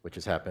 which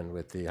has happened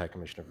with the High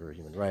Commissioner for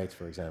Human Rights,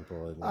 for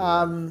example?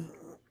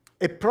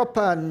 A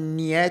proper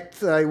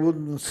niet, I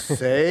wouldn't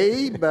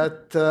say,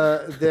 but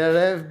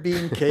there have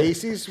been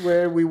cases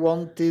where we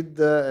wanted,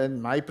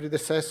 and my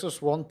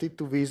predecessors wanted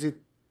to visit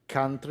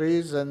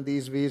countries, and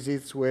these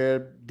visits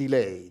were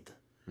delayed.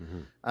 Mm-hmm.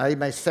 I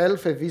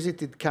myself have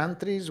visited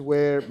countries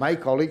where my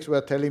colleagues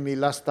were telling me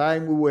last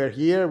time we were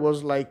here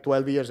was like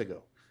 12 years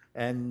ago.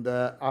 And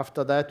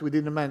after that, we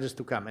didn't manage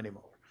to come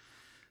anymore.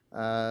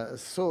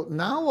 So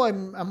now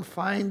I'm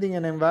finding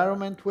an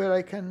environment where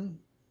I can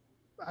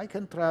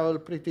travel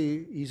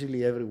pretty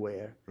easily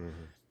everywhere.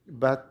 Mm-hmm.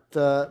 But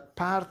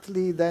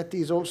partly that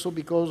is also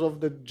because of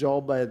the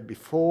job I had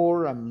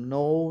before. I'm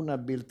known, I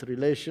built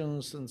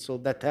relations, and so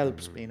that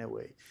helps me in a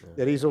way. Yeah.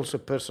 There is also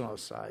a personal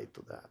side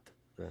to that.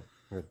 Yeah.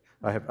 Good.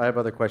 I have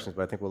other questions,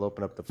 but I think we'll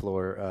open up the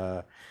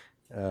floor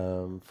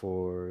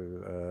for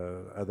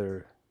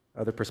other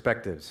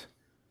perspectives.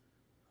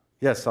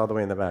 Yes, all the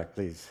way in the back,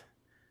 please.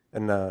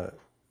 And all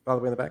the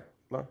way in the back,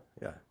 Laura?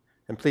 Yeah.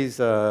 And please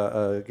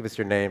give us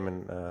your name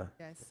and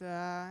yes,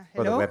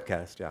 for the hello.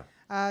 webcast.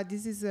 Yeah.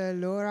 This is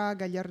Laura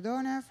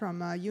Gagliardone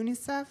from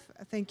UNICEF.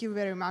 Thank you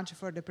very much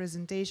for the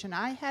presentation.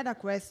 I had a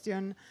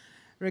question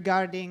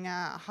regarding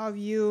how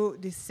you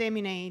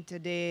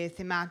disseminate the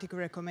thematic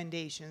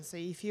recommendations. So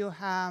if you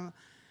have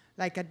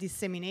like a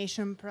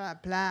dissemination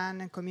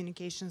plan, a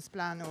communications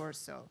plan or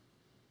so.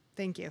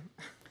 Thank you.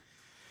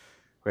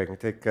 Great. Can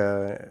we take,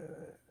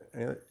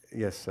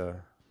 yes,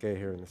 Gay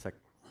here in the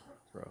second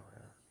row.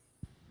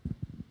 Yeah.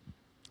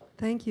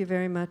 Thank you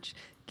very much.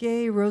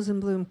 Gay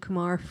Rosenblum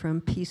Kumar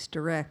from Peace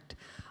Direct,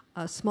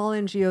 a small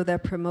NGO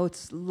that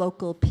promotes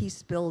local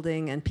peace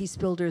building and peace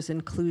builders'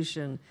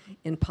 inclusion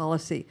in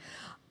policy.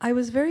 I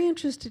was very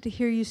interested to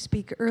hear you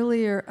speak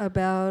earlier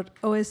about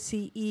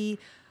OSCE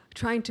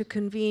trying to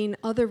convene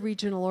other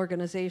regional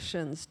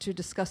organizations to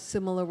discuss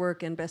similar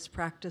work and best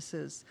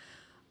practices.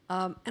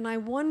 And I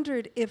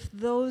wondered if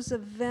those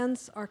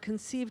events are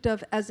conceived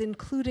of as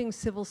including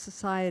civil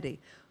society,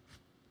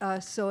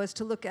 so as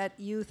to look at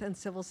youth and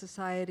civil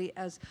society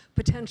as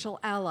potential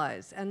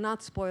allies and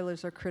not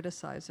spoilers or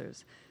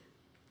criticizers.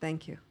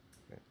 Thank you.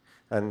 Okay.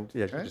 And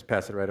yeah, you just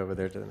pass it right over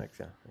there to the next.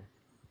 Yeah.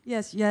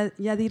 Yes,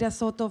 Yadira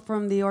Soto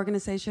from the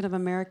Organization of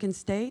American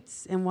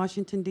States in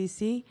Washington,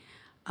 D.C.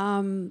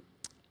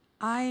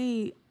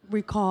 I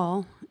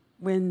recall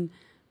when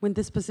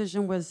this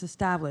position was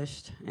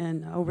established,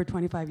 and over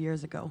 25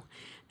 years ago.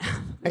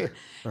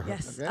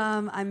 Yes, okay.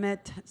 I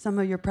met some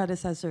of your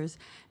predecessors.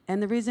 And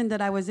the reason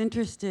that I was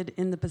interested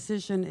in the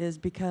position is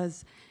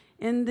because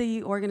in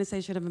the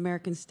Organization of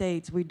American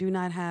States, we do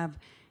not have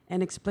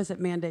an explicit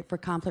mandate for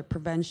conflict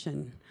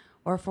prevention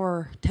or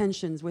for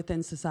tensions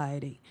within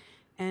society.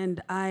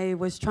 And I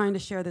was trying to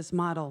share this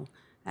model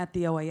at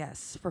the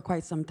OAS for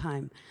quite some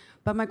time.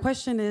 But my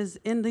question is,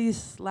 in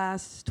these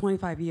last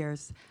 25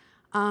 years,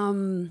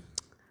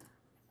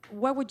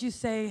 what would you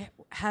say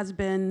has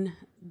been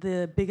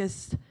the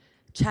biggest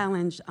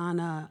challenge on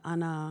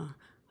a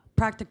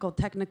practical,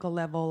 technical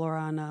level or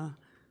on a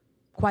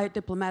quiet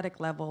diplomatic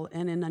level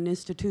and in an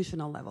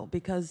institutional level?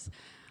 Because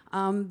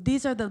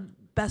these are the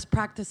best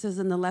practices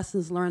and the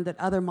lessons learned that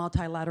other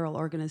multilateral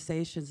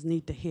organizations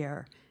need to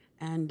hear.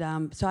 And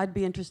so I'd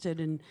be interested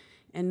in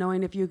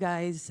knowing if you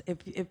guys, if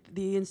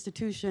the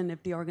institution,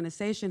 if the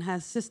organization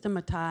has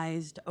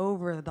systematized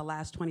over the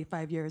last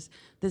 25 years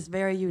this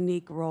very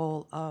unique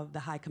role of the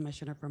High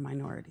Commissioner for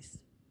Minorities.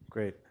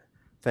 Great.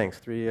 Thanks.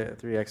 Three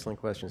excellent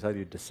questions. How do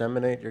you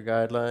disseminate your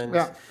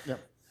guidelines? Yeah.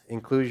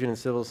 Inclusion in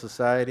civil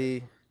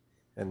society,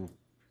 and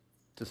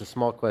just a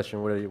small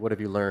question, what have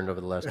you learned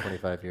over the last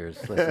 25 years?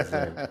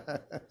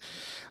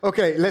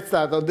 Okay, let's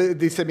start on the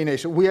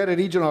dissemination. We are a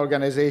regional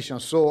organization,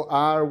 so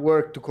our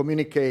work to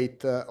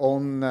communicate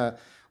on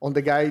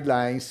the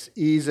guidelines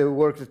is a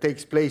work that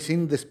takes place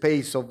in the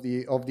space of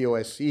the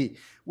OSCE,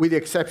 with the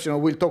exception,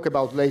 we'll talk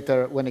about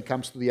later when it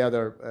comes to the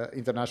other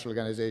international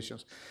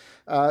organizations.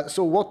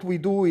 So what we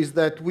do is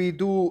that we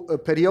do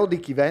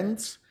periodic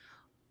events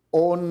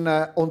on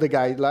the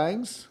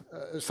guidelines.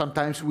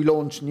 Sometimes we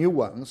launch new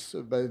ones,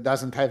 but it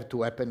doesn't have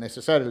to happen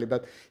necessarily.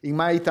 But in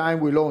my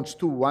time, we launched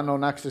two, one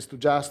on access to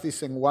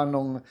justice and one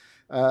on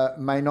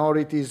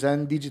minorities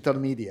and digital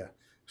media.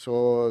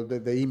 So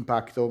the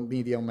impact of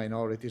media on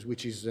minorities,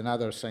 which is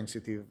another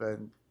sensitive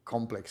and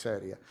complex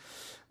area,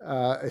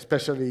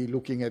 especially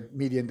looking at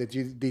media in the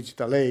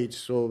digital age.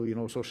 So,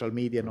 social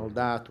media and all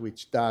that,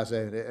 which does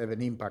have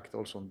an impact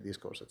also on the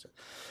discourse, etc.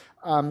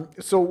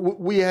 So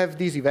we have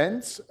these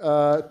events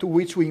to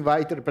which we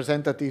invite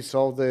representatives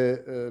of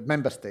the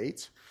member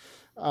states.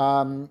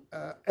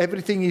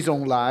 Everything is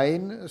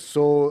online,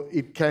 so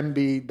it can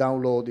be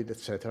downloaded,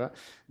 etc.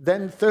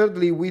 Then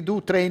thirdly, we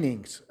do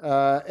trainings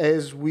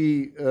as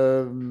we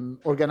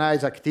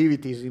organize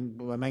activities.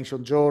 I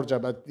mentioned Georgia,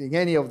 but in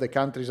any of the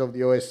countries of the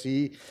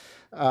OSCE,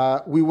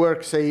 we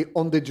work, say,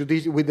 on the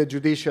with the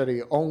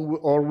judiciary,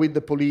 or with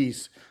the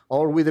police,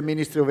 or with the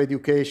Ministry of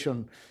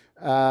Education.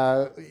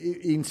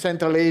 In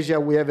Central Asia,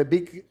 we have a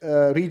big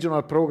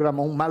regional program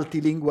on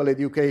multilingual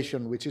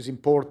education, which is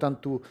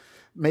important to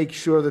make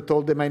sure that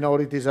all the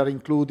minorities are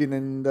included,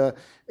 and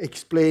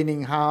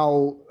explaining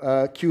how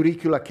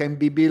curricula can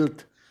be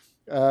built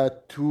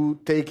to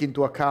take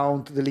into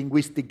account the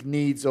linguistic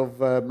needs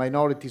of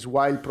minorities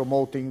while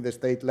promoting the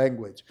state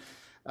language.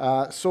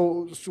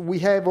 So we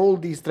have all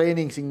these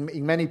trainings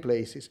in many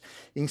places.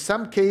 In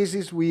some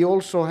cases, we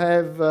also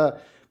have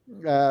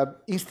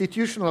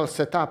institutional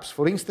setups.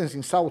 For instance,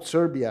 in South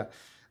Serbia,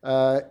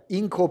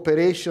 in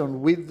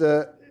cooperation with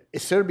a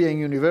Serbian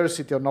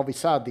University of Novi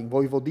Sad in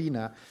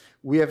Vojvodina,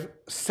 we have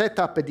set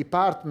up a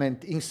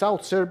department in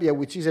South Serbia,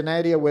 which is an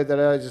area where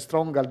there is a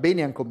strong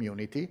Albanian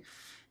community.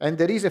 And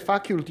there is a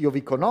faculty of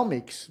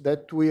economics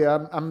that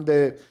I'm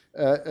the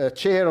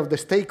chair of the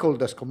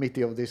stakeholders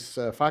committee of this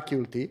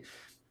faculty,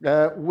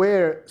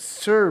 where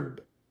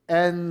Serb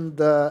and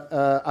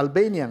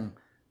Albanian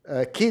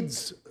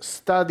kids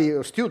study,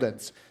 or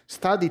students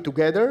study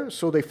together,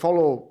 so they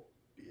follow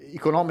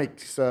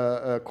economics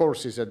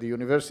courses at the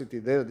university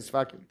there, this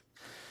faculty,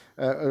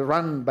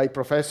 run by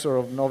professor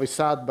of Novi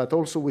Sad, but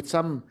also with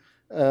some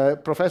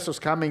professors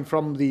coming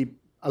from the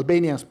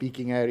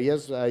Albanian-speaking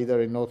areas,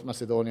 either in North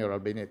Macedonia or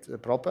Albania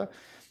proper,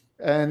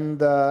 and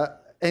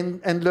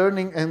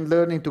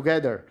learning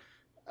together.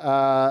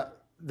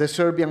 The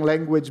Serbian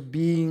language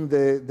being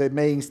the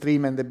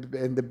mainstream and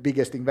the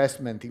biggest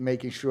investment in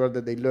making sure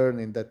that they learn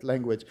in that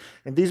language,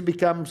 and they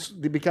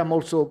become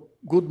also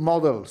good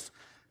models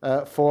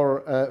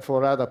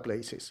for other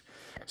places.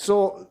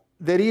 So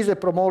there is a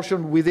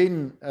promotion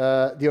within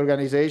the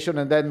organization,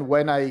 and then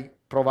when I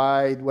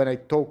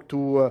talk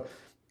to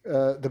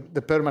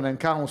the Permanent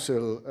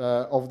Council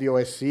of the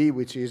OSCE,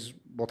 which is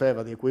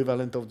whatever the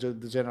equivalent of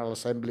the General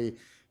Assembly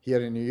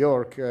here in New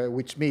York,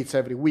 which meets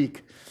every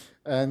week.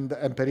 And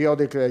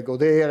periodically I go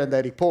there and I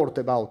report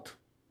about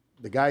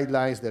the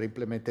guidelines, their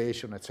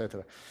implementation,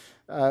 etc.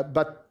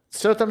 But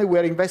certainly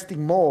we're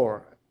investing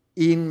more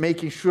in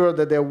making sure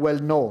that they're well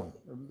known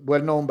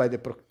by the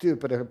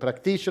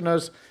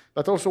practitioners,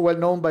 but also well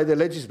known by the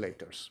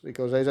legislators.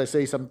 Because as I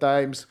say,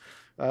 sometimes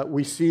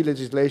we see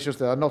legislations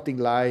that are not in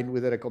line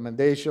with the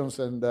recommendations,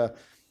 and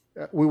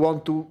we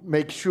want to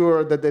make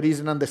sure that there is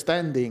an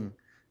understanding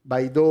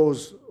by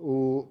those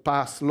who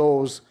pass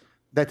laws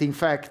that in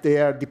fact they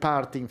are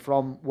departing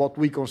from what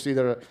we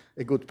consider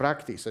a good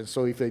practice. And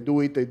so if they do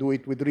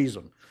it with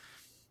reason.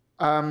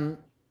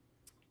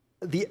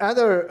 The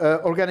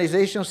other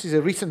organizations is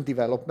a recent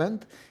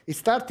development. It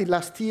started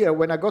last year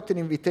when I got an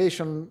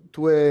invitation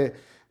to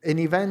an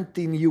event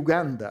in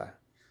Uganda,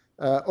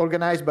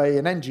 organized by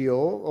an NGO,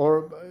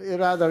 or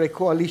rather a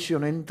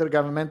coalition, an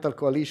intergovernmental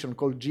coalition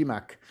called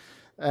GMAC.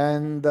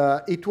 And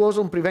it was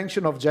on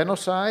prevention of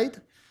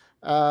genocide.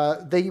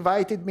 They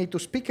invited me to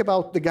speak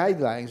about the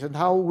guidelines and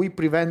how we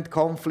prevent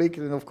conflict,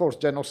 and of course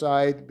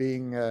genocide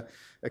being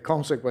a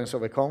consequence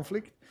of a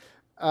conflict,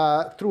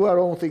 through our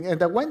own thing.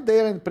 And I went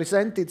there and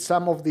presented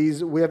some of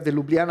these. We have the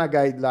Ljubljana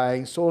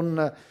guidelines,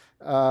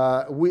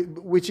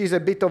 which is a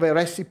bit of a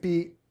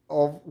recipe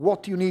of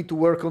what you need to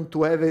work on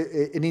to have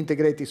an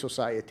integrated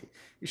society.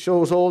 It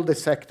shows all the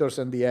sectors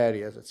and the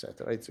areas,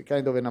 etc. It's a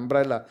kind of an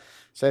umbrella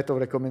set of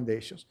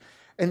recommendations.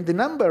 And the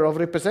number of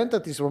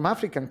representatives from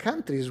African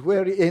countries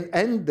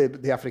and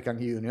the African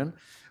Union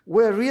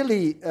were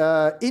really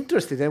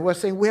interested and were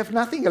saying, we have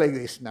nothing like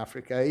this in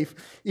Africa.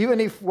 Even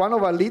if one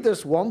of our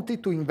leaders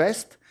wanted to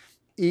invest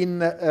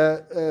in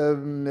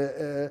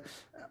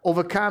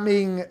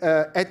overcoming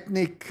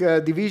ethnic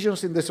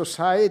divisions in the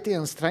society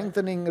and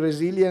strengthening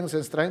resilience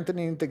and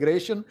strengthening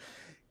integration,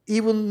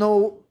 he wouldn't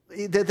know,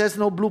 there's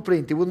no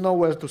blueprint, he wouldn't know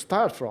where to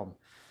start from.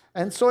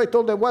 And so I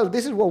told them, well,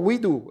 this is what we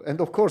do. And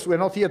of course, we're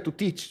not here to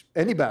teach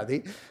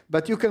anybody,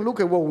 but you can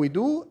look at what we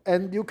do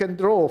and you can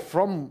draw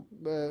from,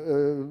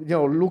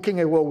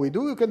 looking at what we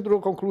do, you can draw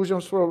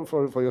conclusions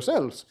for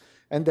yourselves.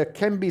 And there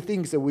can be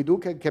things that we do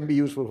can be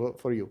useful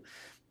for you.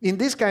 In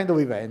this kind of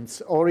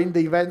events, or in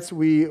the events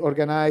we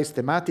organize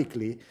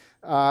thematically,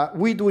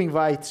 we do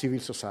invite civil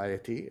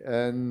society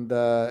and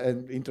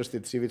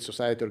interested civil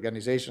society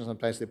organizations.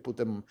 Sometimes they put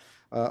them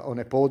on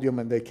a podium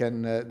and they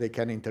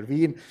can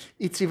intervene.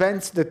 It's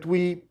events that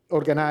we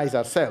organize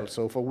ourselves,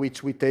 so for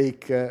which we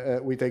take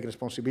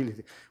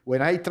responsibility.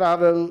 When I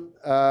travel,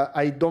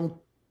 I don't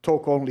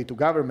talk only to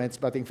governments,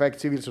 but in fact,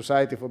 civil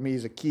society for me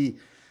is a key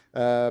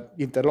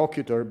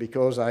interlocutor,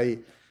 because I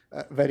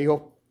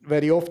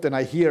very often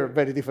I hear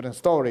very different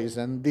stories,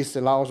 and this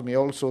allows me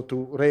also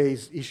to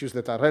raise issues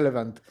that are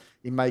relevant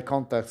in my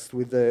contacts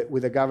with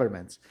the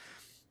governments.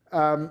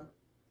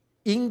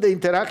 In the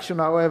interaction,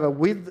 however,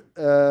 with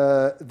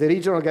the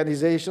regional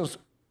organizations,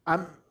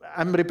 I'm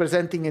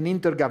representing an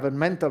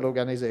intergovernmental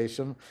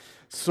organization,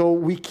 so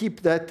we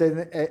keep that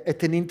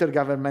at an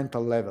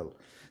intergovernmental level.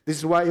 This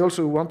is why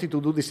also we wanted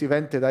to do this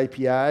event at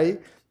IPI,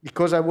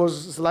 because I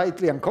was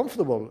slightly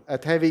uncomfortable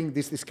at having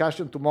this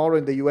discussion tomorrow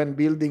in the UN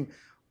building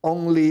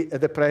only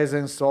at the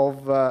presence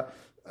of,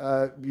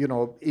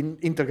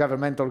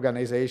 intergovernmental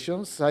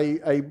organizations.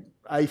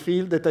 I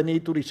feel that I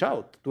need to reach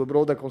out to a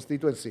broader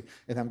constituency,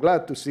 and I'm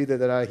glad to see that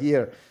there are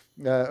here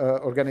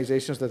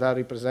organizations that are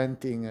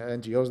representing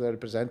NGOs, that are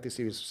representing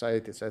civil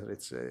society, etc.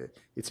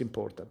 It's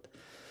important.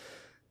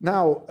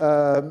 Now,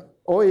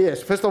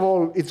 OAS. First of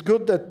all, it's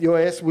good that the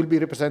OAS will be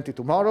represented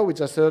tomorrow. We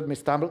just heard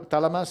Ms.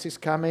 Talamas is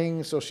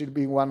coming, so she'll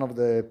be one of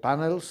the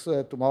panels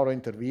tomorrow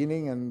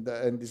intervening, and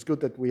it's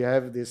good that we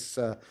have this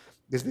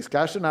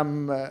discussion.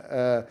 I'm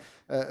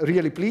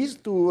really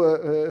pleased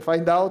to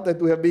find out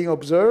that we are being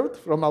observed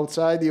from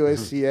outside the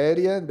OSCE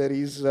area, and there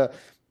is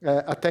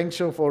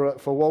attention for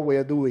what we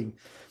are doing.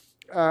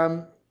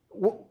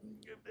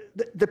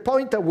 The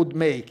point I would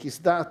make is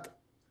that,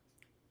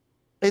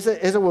 as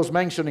I was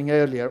mentioning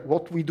earlier,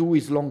 what we do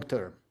is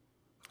long-term.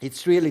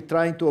 It's really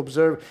trying to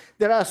observe.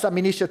 There are some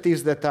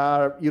initiatives that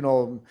are,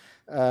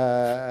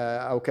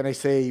 how can I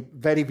say,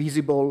 very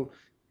visible,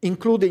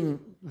 including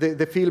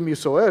the film you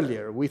saw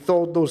earlier. We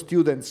thought those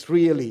students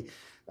really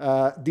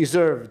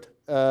deserved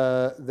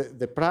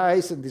the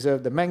prize and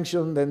deserved the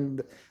mention,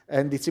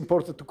 and it's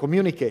important to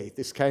communicate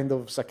this kind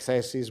of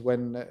successes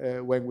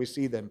when we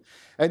see them.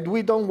 And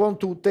we don't want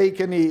to take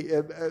any,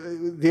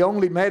 the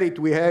only merit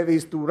we have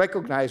is to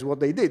recognize what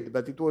they did,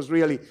 but it was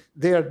really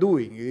their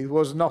doing. It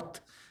was not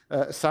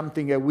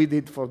something we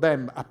did for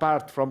them,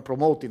 apart from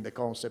promoting the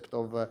concept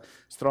of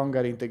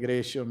stronger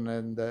integration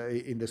and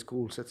in the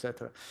schools,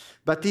 etc.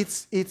 But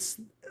it's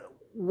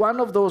one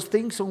of those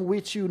things on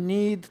which you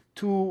need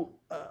to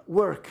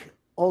work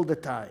all the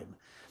time.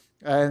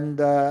 And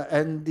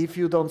if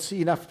you don't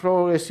see enough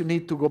progress, you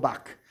need to go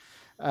back.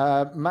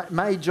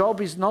 My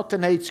job is not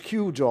an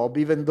HQ job,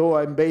 even though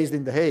I'm based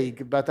in The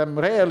Hague, but I'm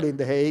rarely in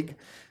The Hague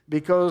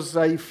because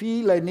I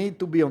feel I need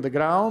to be on the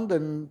ground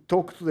and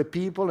talk to the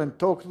people and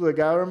talk to the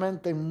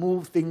government and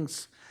move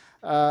things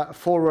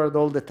forward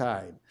all the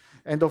time.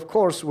 And of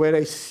course, where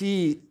I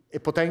see a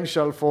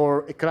potential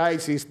for a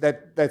crisis,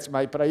 that's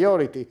my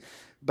priority.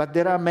 But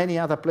there are many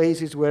other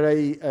places where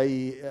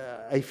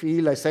I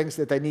feel, I sense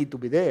that I need to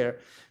be there,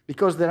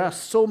 because there are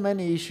so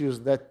many issues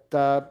that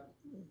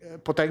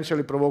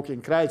potentially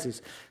provoking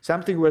crisis.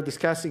 Something we were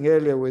discussing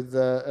earlier with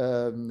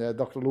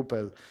Dr.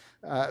 Lupel,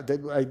 that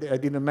I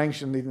didn't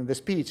mention it in the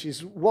speech,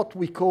 is what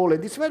we call,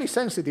 and it's very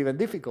sensitive and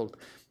difficult,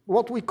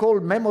 what we call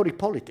memory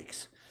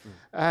politics.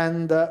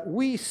 And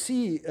we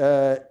see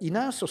in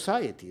our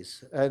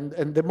societies,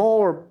 and the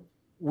more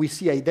we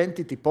see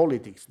identity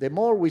politics, the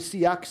more we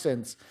see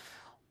accents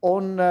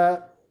on,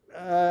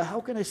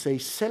 how can I say,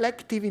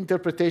 selective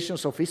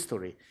interpretations of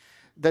history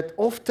that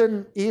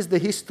often is the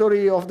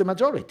history of the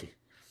majority.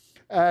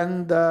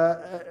 And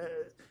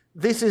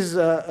this is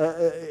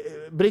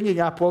bringing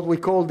up what we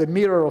call the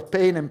mirror of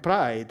pain and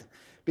pride,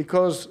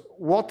 because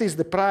what is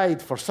the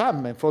pride for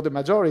some and for the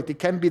majority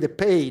can be the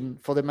pain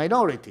for the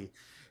minority,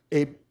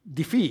 a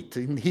defeat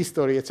in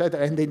history,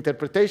 etc., and the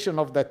interpretation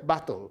of that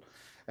battle.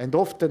 And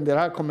often there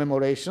are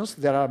commemorations,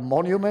 there are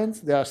monuments,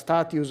 there are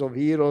statues of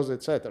heroes,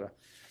 etc.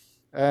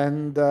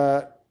 And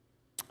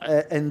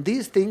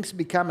these things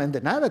become, and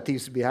the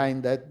narratives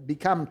behind that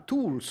become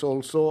tools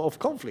also of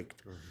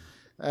conflict.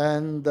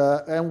 And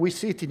we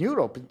see it in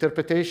Europe,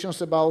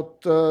 interpretations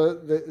about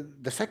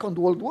the Second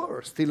World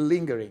War still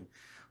lingering,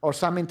 or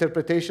some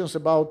interpretations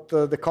about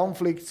the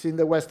conflicts in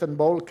the Western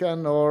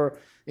Balkan or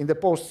in the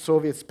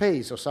post-Soviet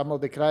space, or some of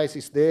the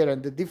crises there,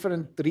 and the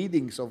different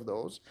readings of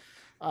those.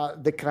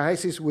 the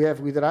crisis we have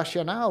with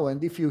Russia now.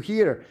 And if you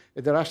hear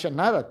the Russian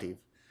narrative,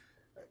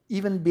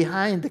 even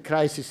behind the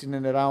crisis in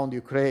and around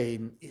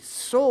Ukraine, is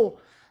so,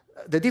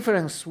 the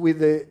difference with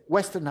the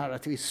Western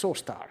narrative is so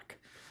stark.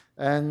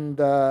 And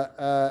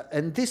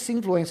this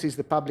influences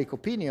the public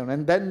opinion.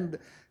 And then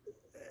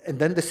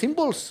the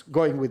symbols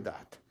going with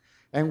that.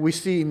 And we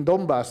see in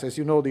Donbass, as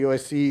you know, the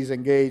OSCE is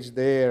engaged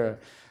there.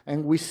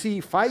 And we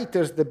see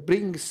fighters that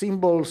bring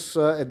symbols,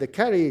 and they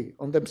carry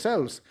on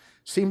themselves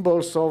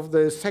symbols of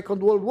the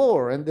Second World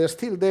War. And they're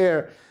still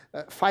there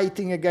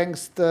fighting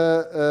against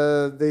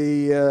how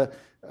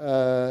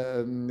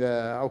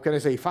can I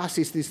say,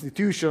 fascist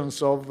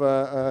institutions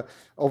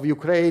of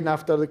Ukraine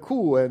after the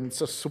coup, and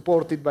so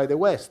supported by the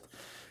West.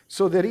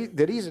 So there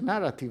is a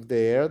narrative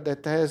there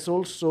that has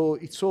also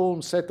its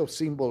own set of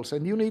symbols,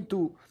 and you need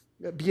to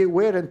be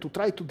aware and to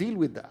try to deal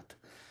with that.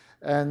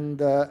 And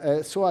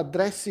so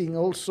addressing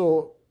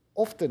also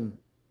often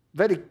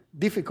very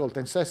difficult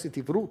and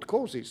sensitive root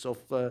causes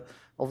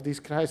of this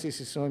crisis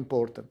is so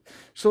important.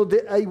 So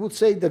I would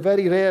say that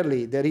very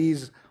rarely there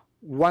is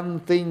one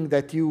thing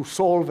that you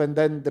solve and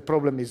then the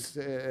problem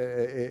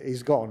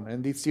is gone,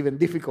 and it's even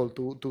difficult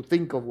to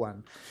think of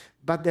one.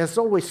 But there's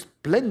always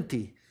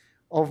plenty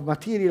of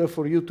material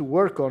for you to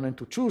work on and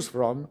to choose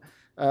from,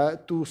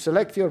 to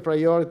select your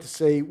priorities,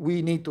 say,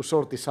 we need to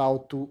sort this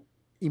out to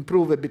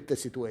improve a bit the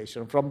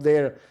situation. From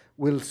there,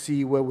 we'll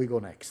see where we go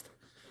next.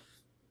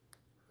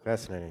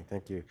 Fascinating,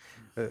 thank you.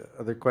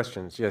 Other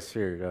questions? Yes,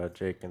 here,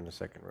 Jake in the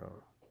second row.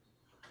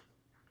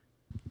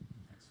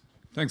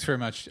 Thanks very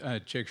much.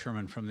 Jake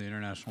Sherman from the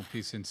International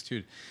Peace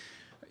Institute.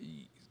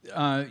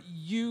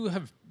 You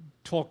have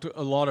talked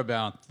a lot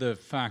about the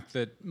fact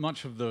that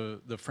much of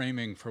the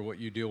framing for what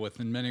you deal with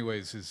in many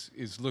ways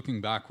is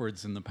looking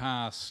backwards in the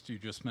past. You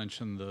just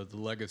mentioned the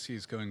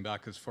legacies going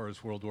back as far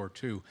as World War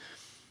II.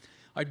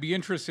 I'd be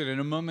interested in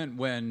a moment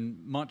when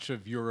much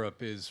of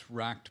Europe is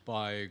racked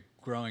by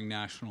growing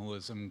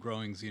nationalism,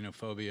 growing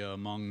xenophobia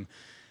among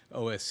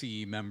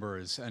OSCE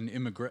members,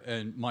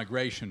 and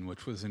migration,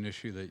 which was an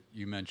issue that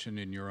you mentioned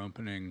in your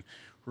opening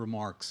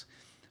remarks.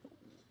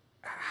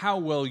 How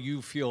well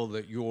you feel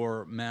that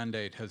your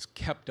mandate has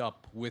kept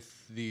up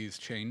with these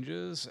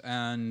changes,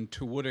 and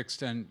to what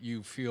extent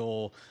you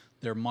feel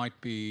there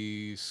might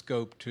be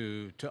scope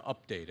to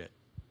update it?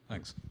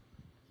 Thanks.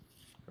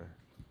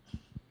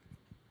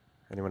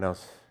 Anyone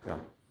else? Yeah.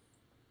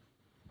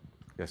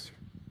 Yes, sir.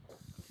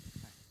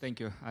 Thank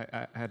you.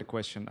 I had a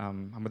question.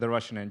 I'm with a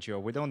Russian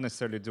NGO. We don't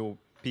necessarily do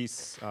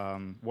peace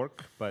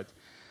work, but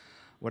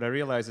what I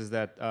realize is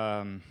that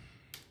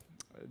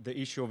the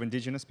issue of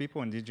indigenous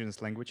people,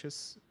 indigenous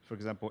languages, for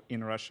example,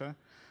 in Russia,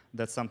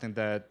 that's something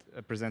that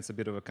presents a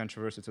bit of a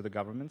controversy to the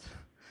government,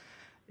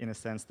 in a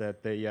sense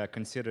that they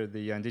consider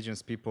the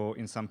indigenous people,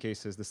 in some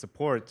cases, the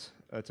support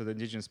to the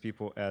indigenous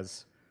people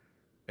as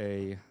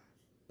a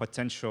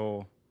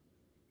potential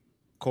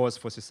cause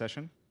for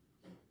secession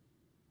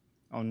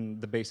on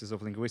the basis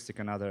of linguistic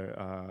and other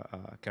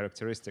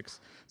characteristics.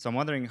 So I'm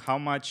wondering, how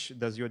much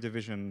does your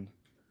division,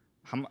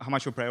 how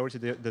much of priority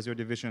does your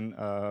division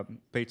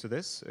pay to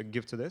this,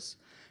 give to this?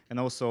 And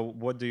also,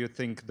 what do you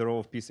think the role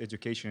of peace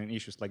education in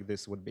issues like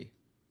this would be?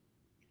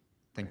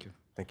 Thank you.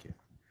 Thank you.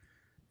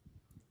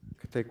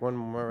 Could take one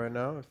more right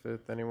now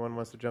if anyone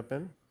wants to jump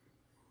in.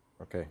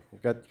 Okay, you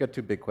got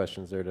two big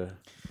questions there to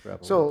grapple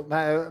with. So,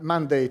 my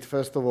mandate,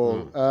 first of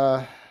all.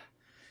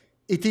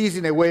 It is,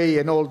 in a way,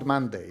 an old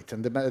mandate,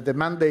 and the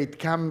mandate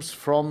comes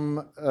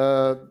from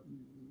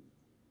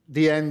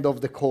the end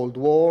of the Cold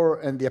War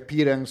and the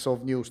appearance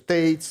of new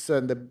states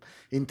and the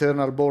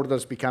internal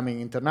borders becoming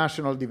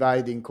international,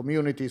 dividing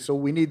communities. So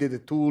we needed a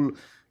tool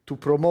to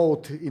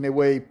promote, in a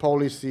way,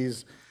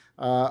 policies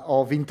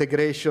of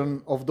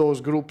integration of those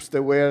groups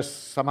that were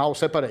somehow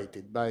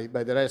separated by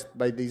the rest,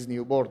 by these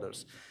new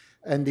borders.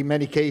 And in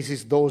many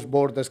cases, those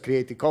borders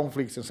created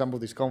conflicts, and some of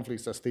these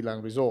conflicts are still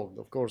unresolved,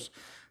 of course.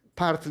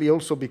 Partly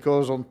also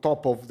because on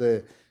top of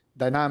the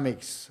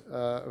dynamics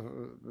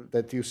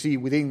that you see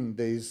within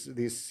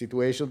this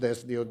situation,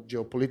 there's the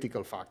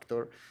geopolitical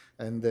factor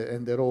and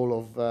the role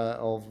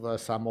of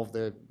some of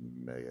the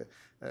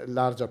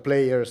larger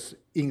players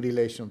in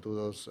relation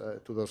to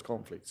those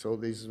conflicts. So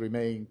these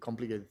remain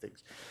complicated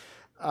things.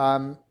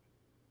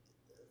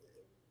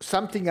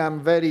 Something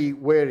I'm very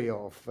wary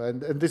of,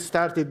 and this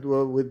started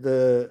with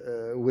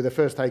the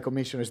first High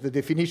Commissioner, is the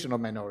definition of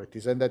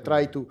minorities, and I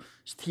try to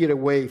steer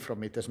away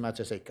from it as much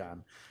as I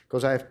can,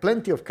 because I have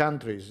plenty of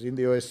countries in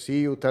the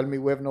OSCE who tell me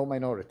we have no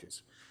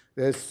minorities.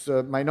 There's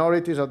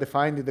minorities are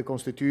defined in the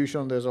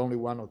Constitution, there's only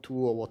one or two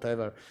or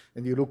whatever,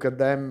 and you look at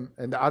them,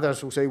 and others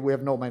who say we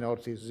have no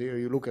minorities.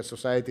 You look at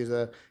societies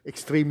that are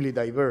extremely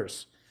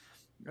diverse,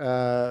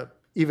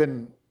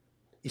 even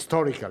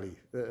historically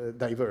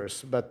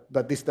diverse, but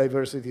this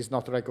diversity is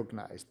not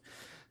recognized.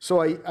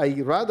 So I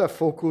rather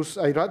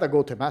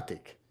go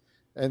thematic,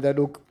 and I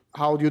look,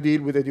 how do you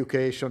deal with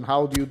education,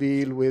 how do you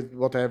deal with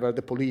whatever,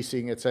 the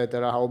policing,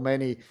 etc., how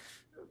many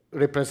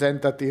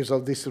representatives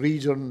of this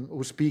region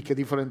who speak a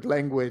different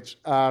language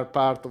are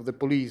part of the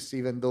police,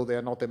 even though they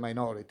are not a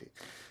minority.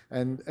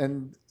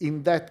 And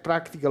in that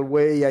practical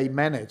way, I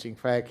manage, in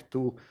fact,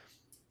 to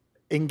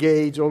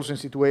engage also in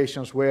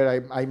situations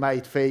where I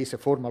might face a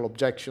formal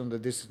objection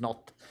that this is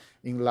not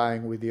in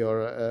line with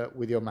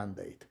your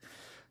mandate.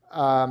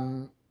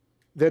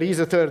 There is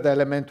a third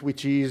element,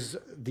 which is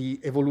the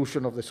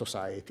evolution of the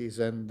societies,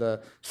 and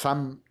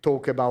some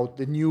talk about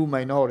the new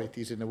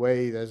minorities in a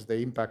way as the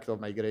impact of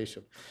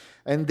migration.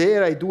 And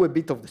there I do a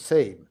bit of the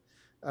same.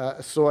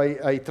 So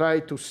I try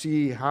to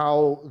see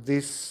how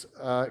this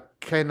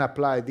can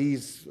apply,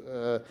 these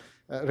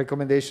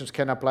recommendations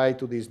can apply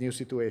to these new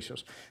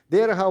situations.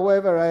 There,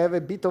 however, I have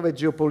a bit of a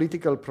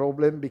geopolitical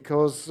problem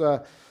because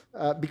of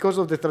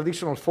the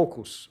traditional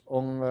focus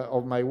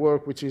of my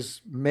work, which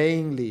is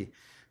mainly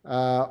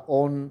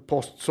on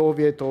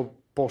post-Soviet or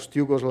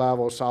post-Yugoslav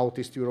or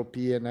Southeast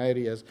European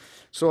areas.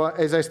 So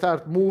as I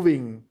start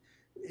moving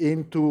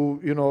into,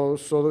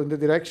 so in the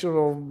direction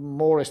of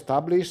more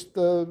established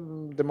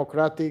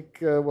democratic,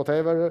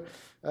 whatever,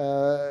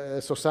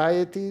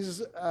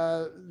 societies,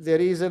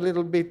 there is a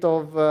little bit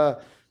of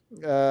a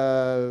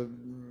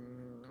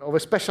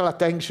special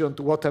attention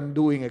to what I'm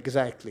doing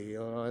exactly.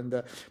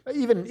 And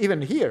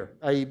even here,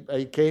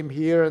 I came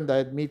here and I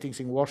had meetings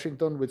in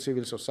Washington with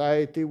civil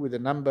society, with a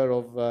number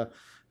of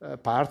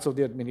parts of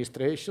the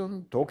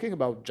administration, talking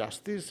about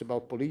justice,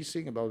 about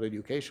policing, about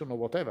education, or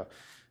whatever.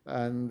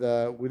 And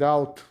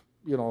without,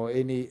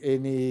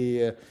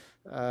 any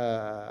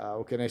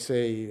how can I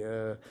say,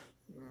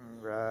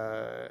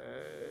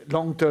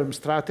 long-term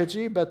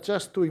strategy, but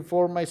just to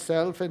inform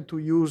myself and to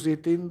use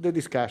it in the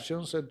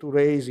discussions and to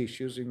raise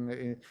issues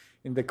in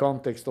the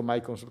context of my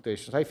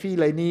consultations. I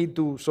feel I need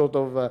to sort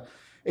of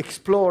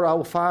explore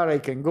how far I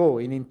can go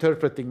in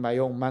interpreting my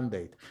own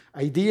mandate.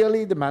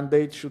 Ideally, the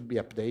mandate should be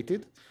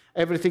updated.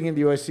 Everything in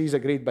the OSCE is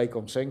agreed by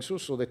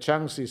consensus, so the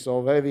chances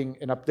of having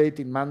an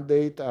updated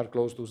mandate are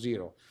close to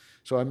zero.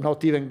 So I'm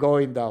not even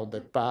going down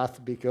that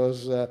path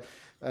because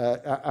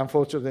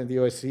unfortunately in the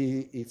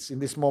OSCE, in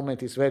this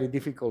moment, it's very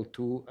difficult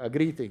to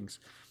agree things.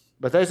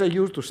 But as I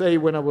used to say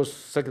when I was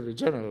Secretary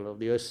General of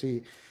the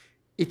OSCE,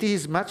 it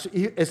is much,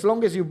 as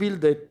long as you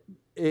build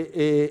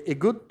a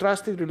good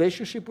trusted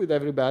relationship with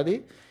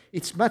everybody,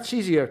 it's much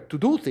easier to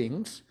do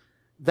things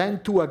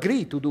than to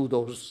agree to do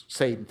those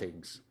same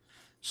things.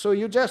 So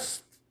you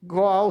just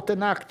go out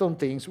and act on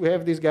things. We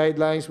have these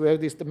guidelines, we have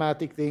these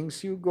thematic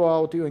things. You go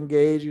out, you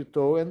engage, you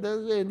talk,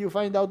 and you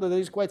find out that there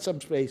is quite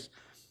some space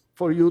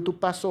for you to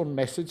pass on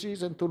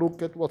messages and to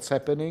look at what's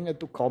happening and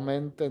to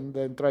comment and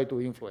then try to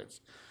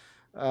influence.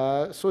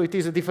 So it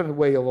is a different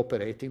way of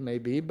operating,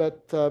 maybe,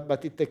 but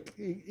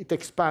it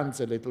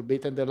expands a little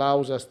bit and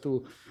allows us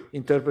to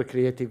interpret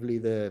creatively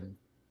the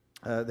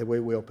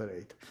way we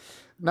operate.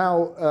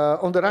 Now,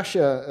 on the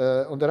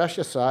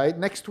Russia side,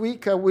 next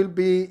week I will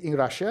be in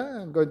Russia.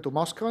 I'm going to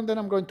Moscow, and then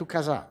I'm going to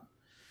Kazan.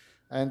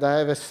 And I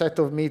have a set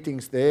of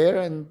meetings there,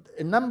 and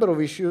a number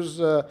of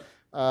issues,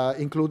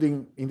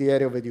 including in the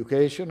area of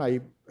education. I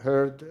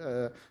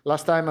heard,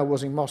 last time I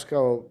was in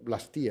Moscow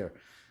last year,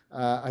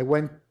 I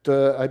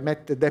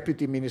met the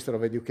Deputy Minister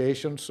of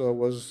Education, so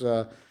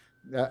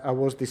I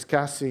was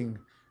discussing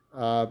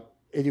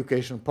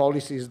education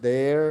policies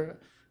there.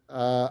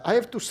 I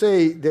have to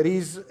say there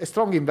is a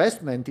strong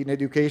investment in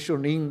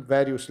education in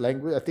various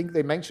languages. I think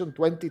they mentioned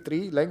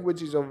 23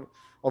 languages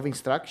of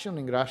instruction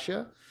in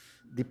Russia,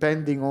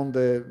 depending on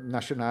the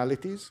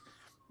nationalities.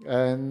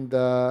 And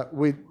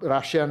with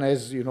Russian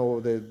as,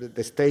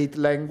 the state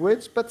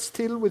language, but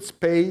still with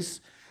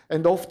space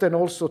and often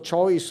also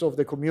choice of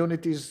the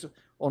communities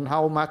on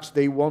how much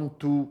they want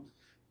to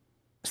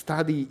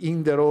study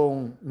in their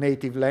own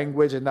native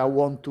language and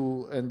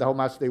how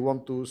much they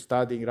want to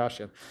study in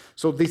Russian.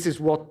 So this is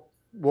what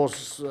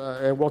was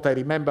what I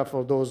remember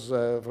for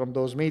from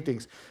those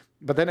meetings.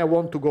 But then I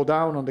want to go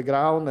down on the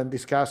ground and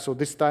discuss. So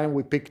this time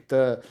we picked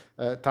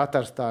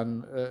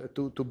Tatarstan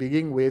to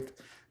begin with,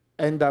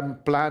 and I'm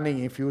planning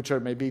in future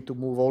maybe to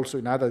move also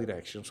in other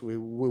directions. We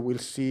will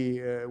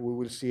see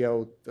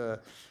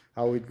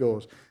how it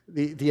goes.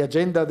 The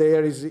agenda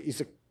there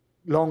is a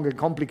long and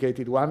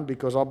complicated one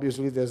because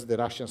obviously there's the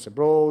Russians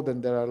abroad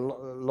and there are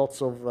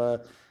lots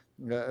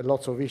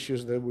of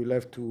issues that we'll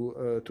have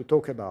to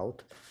talk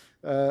about.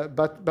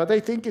 But I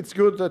think it's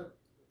good that,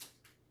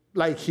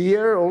 like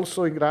here,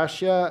 also in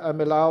Russia,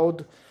 I'm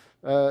allowed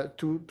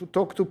to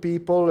talk to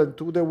people, and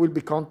there will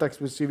be contacts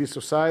with civil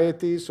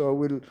society. So I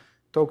will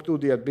talk to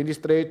the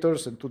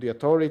administrators and to the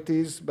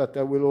authorities, but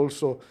I will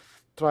also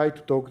try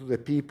to talk to the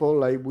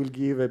people. I will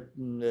give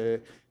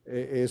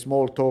a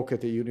small talk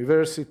at a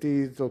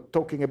university, so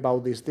talking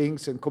about these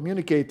things and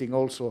communicating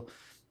also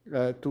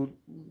to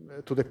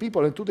the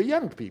people and to the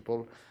young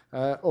people,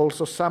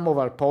 also some of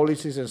our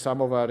policies and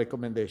some of our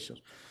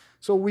recommendations.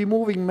 So we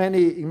move in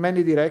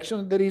many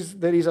directions.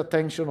 There is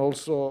attention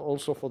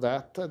also for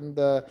that, and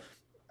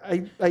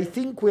I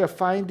think we are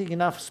finding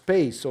enough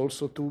space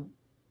also to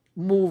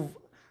move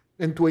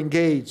and to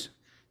engage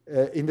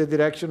in the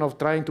direction of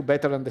trying to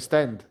better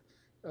understand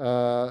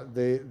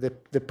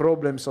the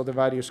problems of the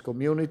various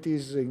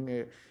communities,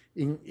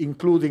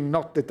 including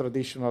not the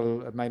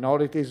traditional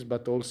minorities,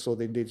 but also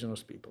the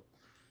indigenous people.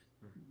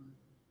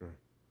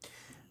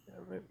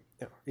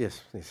 Yes,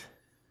 please.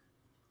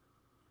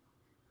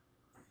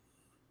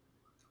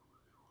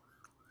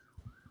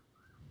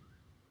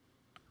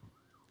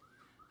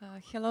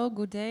 Hello,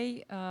 good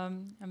day,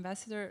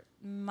 Ambassador.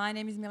 My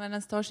name is Milena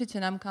Stosic,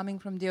 and I'm coming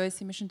from the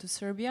OSCE mission to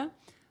Serbia.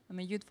 I'm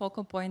a youth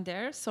focal point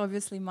there, so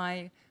obviously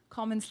my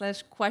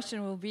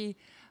comment/question will be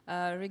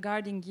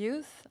regarding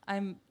youth.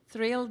 I'm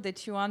thrilled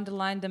that you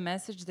underlined the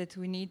message that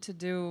we need to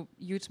do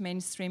youth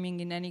mainstreaming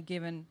in any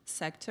given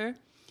sector.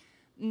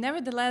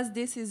 Nevertheless,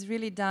 this is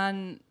really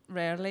done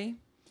rarely.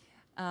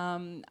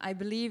 I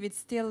believe it's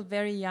still a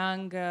very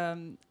young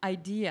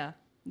idea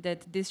that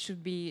this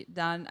should be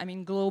done, I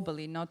mean,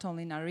 globally, not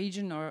only in our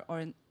region or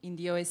in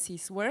the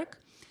OSCE's work.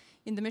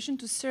 In the mission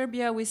to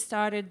Serbia, we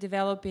started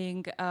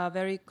developing a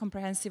very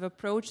comprehensive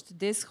approach to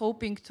this,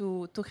 hoping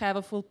to have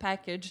a full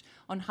package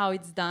on how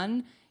it's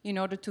done in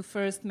order to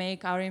first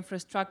make our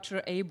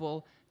infrastructure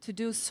able to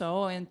do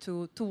so and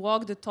to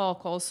walk the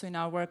talk also in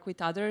our work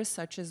with others,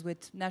 such as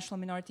with national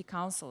minority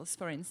councils,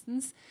 for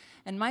instance.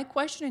 And my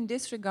question in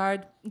this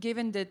regard,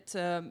 given that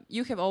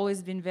you have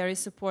always been very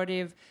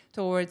supportive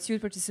towards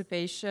youth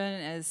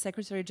participation as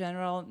Secretary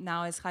General,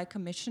 now as High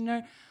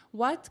Commissioner,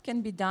 what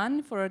can be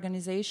done for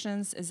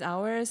organizations as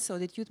ours so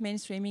that youth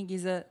mainstreaming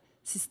is a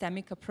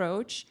systemic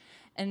approach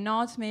and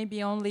not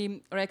maybe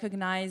only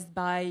recognized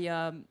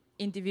by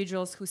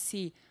individuals who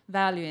see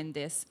value in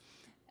this?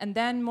 And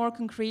then more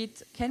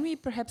concrete, can we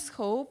perhaps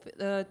hope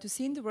to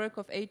see in the work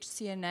of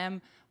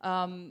HCNM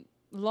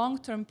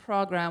long-term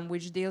program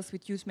which deals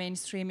with youth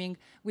mainstreaming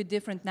with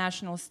different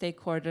national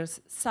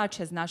stakeholders, such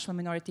as national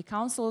minority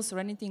councils or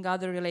anything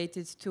other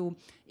related to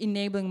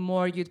enabling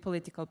more youth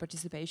political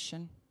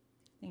participation?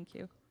 Thank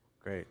you.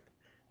 Great.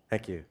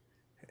 Thank you.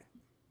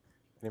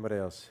 Anybody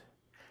else?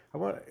 I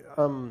want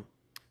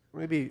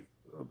maybe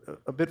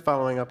a bit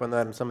following up on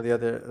that and some of the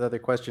other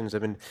questions. I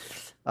mean,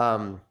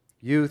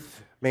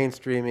 youth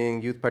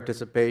mainstreaming, youth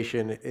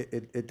participation,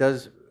 it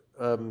does,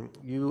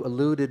 you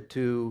alluded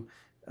to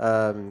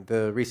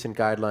the recent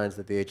guidelines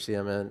that the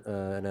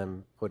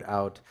HCMNM put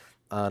out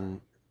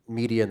on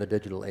media in the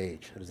digital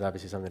age. It is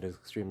obviously something that is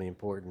extremely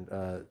important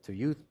to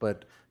youth,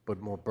 but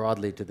more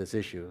broadly to this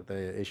issue.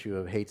 The issue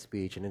of hate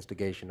speech and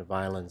instigation of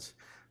violence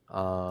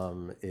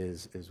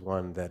is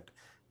one that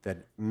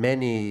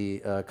many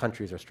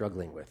countries are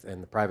struggling with,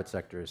 and the private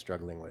sector is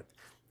struggling with.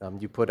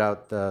 You put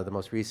out the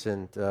most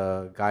recent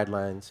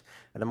guidelines,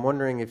 and I'm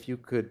wondering if you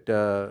could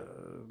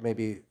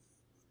maybe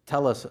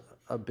tell us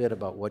a bit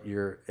about what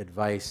your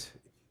advice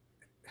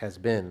has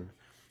been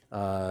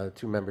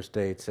to member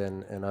states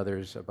and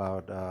others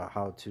about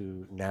how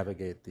to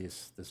navigate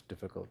this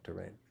difficult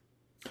terrain.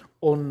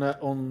 You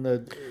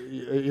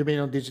mean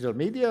on digital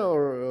media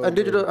or on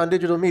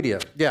digital media?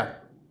 Yeah.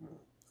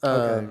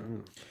 Okay.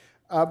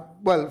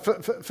 Well,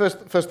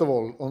 first of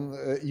all, on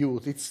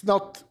youth, it's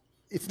not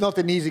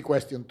an easy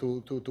question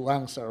to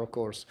answer, of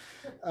course.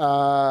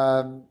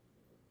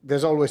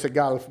 There's always a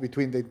gulf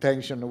between the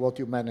intention and what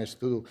you manage to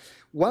do.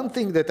 One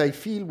thing that I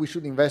feel we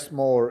should invest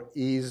more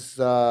is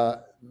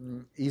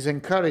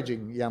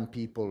encouraging young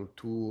people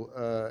to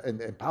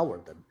and empower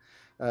them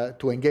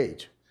to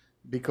engage,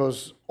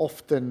 because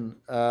often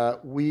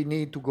we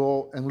need to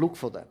go and look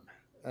for them,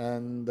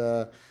 and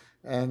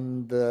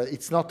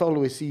it's not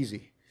always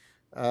easy.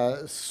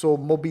 So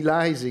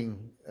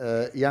mobilizing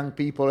young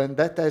people, and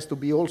that has to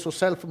be also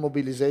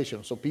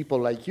self-mobilization. So people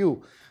like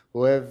you,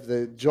 who have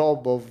the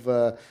job of,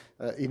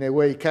 in a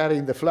way,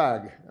 carrying the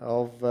flag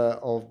of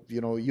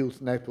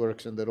youth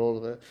networks and the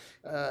role.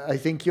 I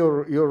think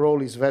your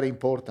role is very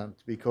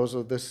important because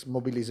of this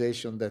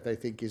mobilization that I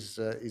think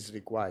is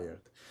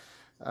required.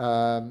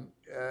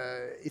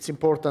 It's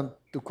important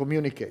to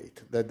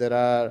communicate that there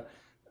are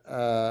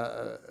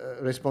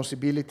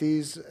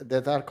responsibilities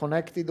that are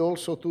connected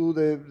also to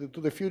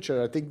the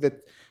future. I think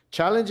that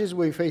challenges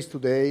we face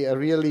today are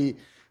really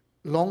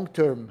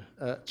long-term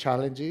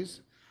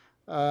challenges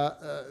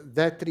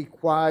that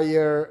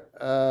require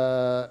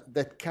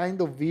that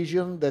kind of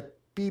vision that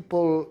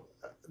people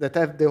that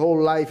have the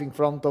whole life in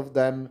front of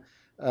them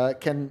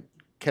can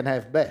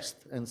have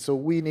best. And so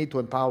we need to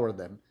empower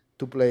them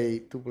to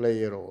play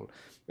a role.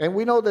 And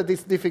we know that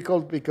it's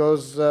difficult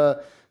because of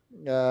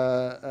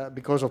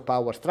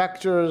power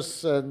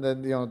structures and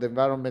then, the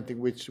environment in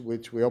which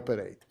we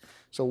operate.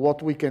 So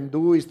what we can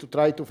do is to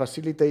try to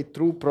facilitate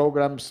through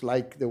programs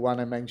like the one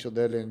I mentioned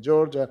earlier in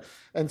Georgia.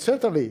 And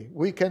certainly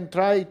we can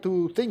try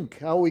to think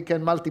how we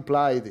can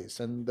multiply this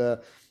and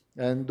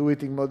do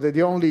it in more.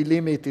 The only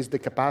limit is the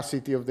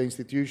capacity of the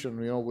institution.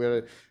 We're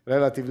a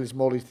relatively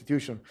small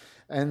institution.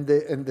 And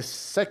the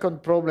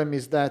second problem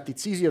is that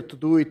it's easier to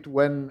do it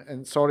when,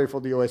 and sorry for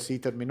the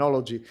OSCE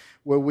terminology,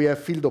 where we have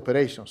field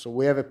operations. So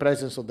we have a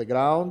presence on the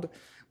ground.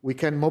 We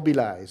can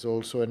mobilize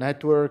also a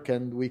network,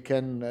 and we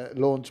can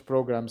launch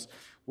programs.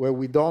 Where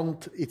we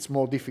don't, it's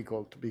more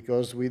difficult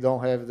because we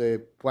don't have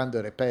the point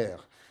de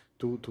repère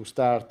to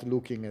start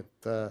looking at.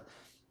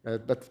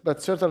 But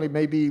certainly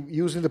maybe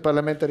using the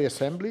Parliamentary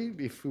Assembly,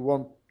 if we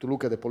want to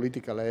look at the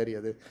political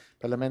area, the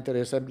Parliamentary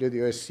Assembly of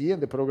the OSCE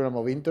and the program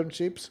of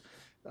internships,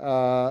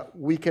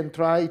 we can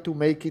try to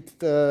make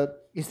it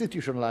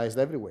institutionalized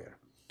everywhere.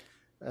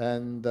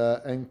 And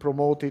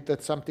promote it.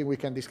 That's something we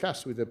can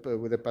discuss with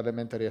the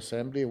Parliamentary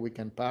Assembly. We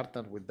can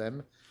partner with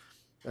them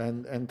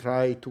and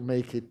try to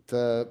make it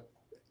a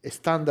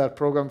standard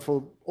program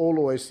for all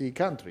OSCE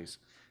countries,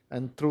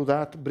 and through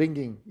that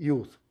bringing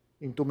youth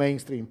into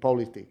mainstream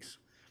politics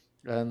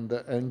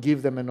and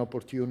give them an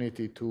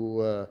opportunity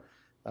to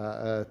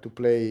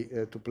play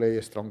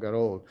a stronger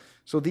role.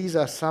 So these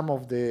are some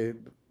of the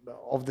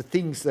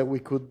things that we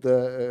could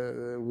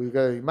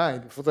bear in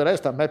mind. For the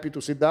rest, I'm happy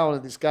to sit down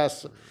and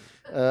discuss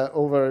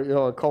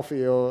over a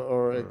coffee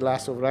or a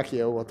glass of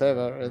rakia or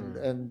whatever,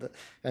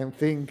 and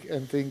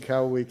think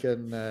how we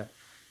can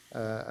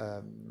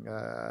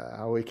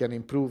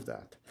improve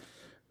that.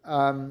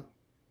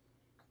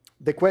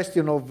 The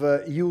question of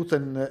youth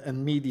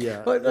and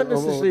media. Well, not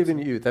necessarily even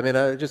youth. I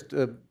mean, just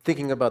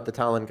thinking about the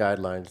Tallinn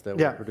guidelines that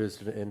were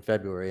produced in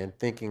February, and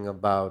thinking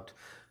about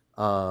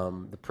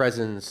the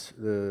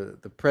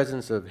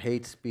presence of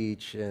hate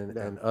speech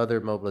and other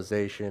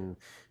mobilization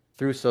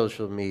through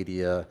social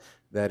media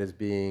that is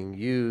being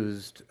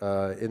used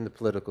in the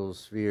political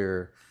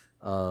sphere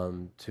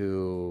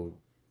to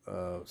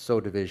sow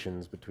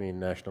divisions between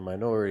national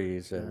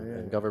minorities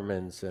and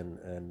governments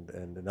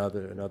and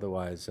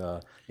otherwise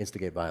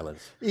instigate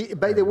violence.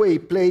 By the way,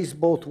 it plays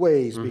both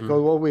ways,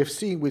 because what we've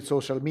seen with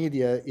social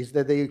media is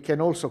that they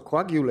can also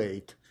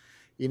coagulate,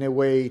 in a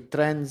way,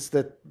 trends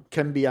that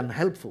can be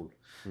unhelpful.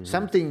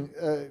 Something,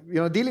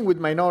 dealing with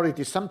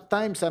minorities,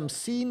 sometimes I'm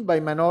seen by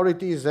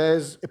minorities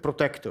as a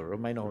protector of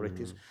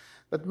minorities.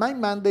 But my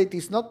mandate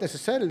is not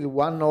necessarily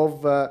one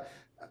of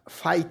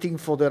fighting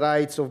for the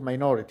rights of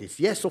minorities.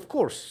 Yes, of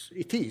course,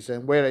 it is.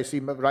 And where I see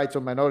rights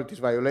of minorities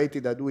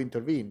violated, I do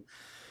intervene.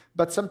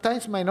 But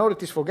sometimes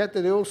minorities forget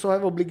that they also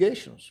have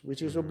obligations,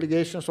 which is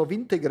obligations of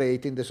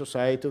integrating the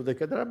society of the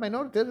country. There are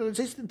minorities that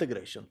resist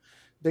integration.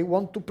 They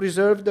want to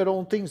preserve their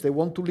own things. They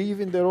want to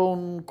live in their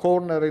own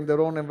corner, in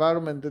their own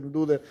environment,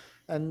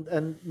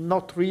 and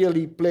not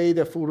really play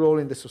their full role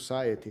in the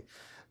society.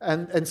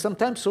 And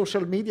sometimes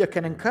social media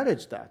can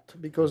encourage that,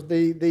 because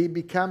they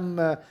become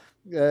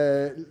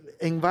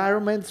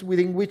environments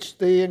within which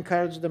they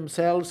encourage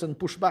themselves and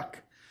push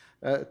back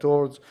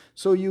towards.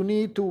 So you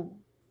need to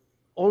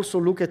also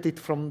look at it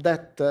from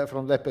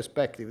that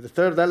perspective. The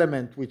third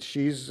element, which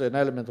is an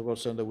element of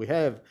concern that we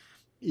have,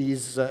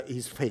 is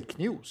fake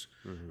news,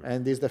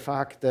 and is the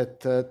fact that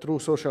through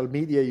social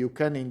media you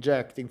can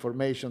inject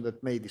information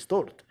that may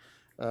distort,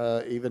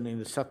 even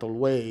in a subtle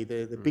way,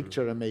 the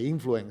picture, and may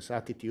influence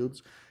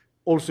attitudes,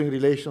 also in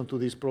relation to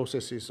these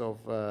processes of,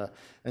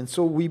 and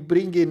so we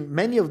bring in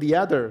many of the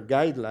other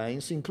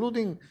guidelines,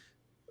 including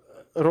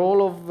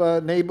role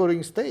of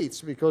neighboring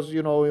states, because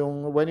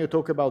when you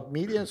talk about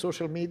media and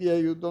social media,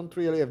 you don't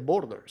really have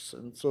borders,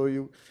 and so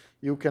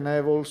you can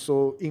have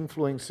also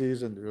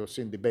influences, and we've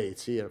seen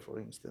debates here, for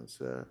instance,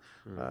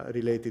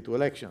 related to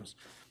elections.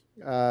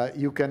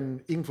 You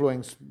can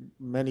influence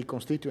many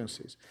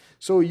constituencies.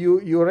 So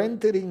you're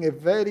entering a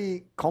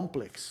very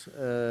complex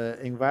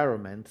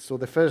environment. So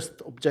the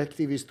first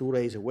objective is to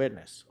raise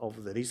awareness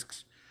of the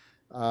risks,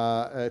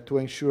 to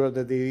ensure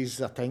that there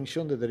is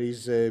attention, that there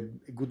is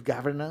good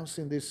governance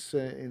in this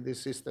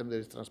system, there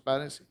is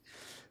transparency.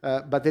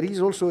 But there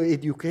is also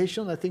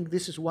education. I think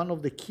this is one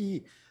of the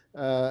key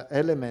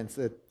elements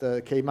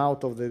that came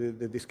out of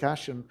the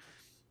discussion.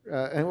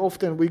 And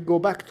often we go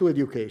back to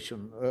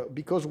education,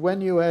 because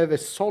when you have a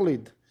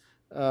solid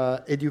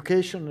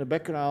education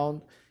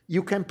background,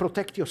 you can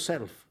protect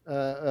yourself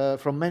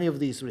from many of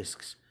these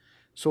risks.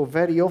 So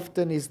very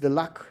often is the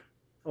lack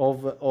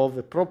of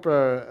a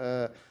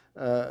proper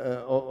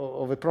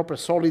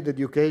solid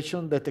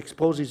education that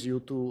exposes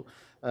you to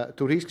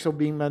risks of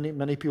being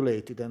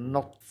manipulated and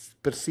not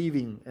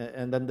perceiving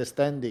and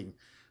understanding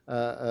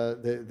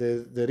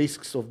the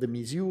risks of the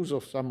misuse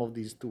of some of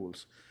these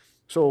tools.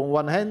 So on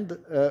one hand,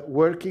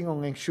 working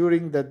on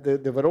ensuring that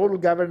the overall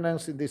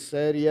governance in this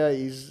area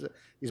is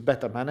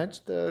better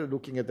managed,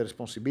 looking at the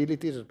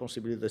responsibilities of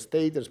the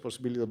state, the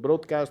responsibility of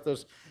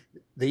broadcasters,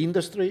 the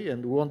industry,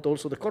 and we want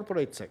also the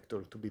corporate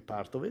sector to be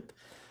part of it.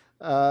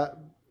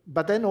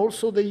 But then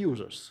also the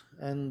users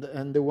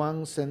and the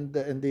ones and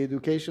the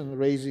education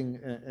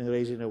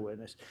raising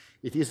awareness.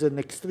 It is an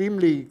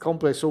extremely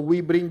complex. So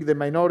we bring the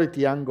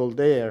minority angle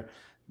there,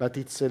 but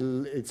it's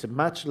a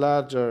much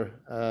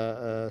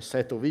larger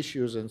set of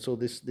issues, and so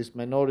this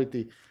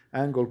minority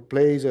angle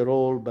plays a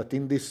role, but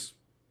in this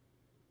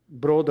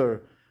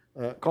broader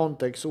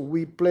context, so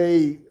we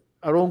play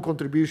our own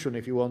contribution,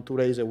 if you want, to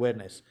raise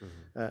awareness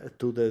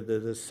to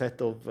the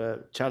set of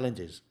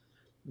challenges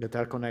that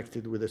are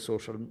connected with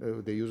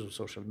the use of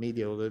social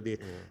media, or the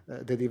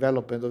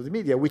development of the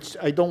media, which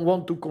I don't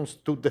want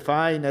to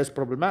define as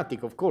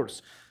problematic, of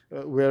course.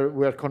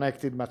 We're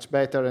connected much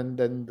better,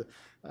 and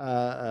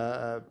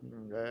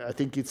I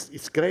think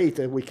it's great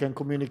that we can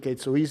communicate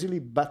so easily,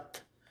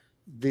 but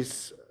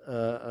this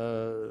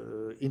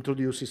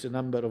introduces a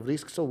number of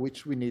risks of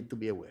which we need to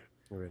be aware.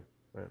 Right.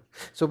 Right.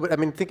 So, but I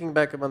mean, thinking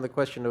back on the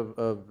question of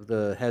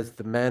has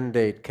the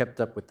mandate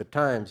kept up with the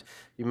times,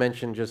 you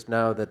mentioned just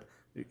now that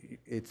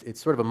it's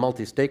sort of a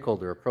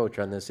multi-stakeholder approach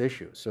on this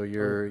issue. So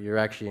you're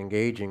actually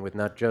engaging with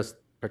not just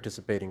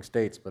participating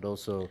states, but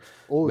also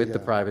with the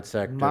private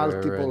sector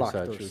multiple and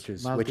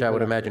actors, such, which I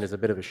would imagine is a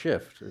bit of a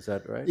shift. Is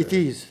that right? It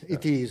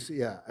is,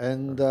 yeah.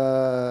 And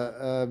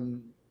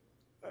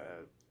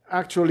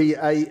actually,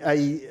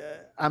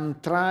 I'm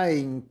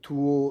trying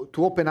to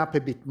open up a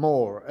bit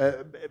more.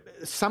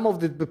 Some of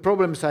the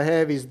problems I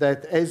have is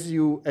that as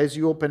you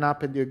open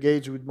up and you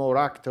engage with more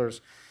actors,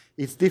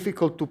 it's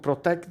difficult to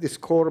protect this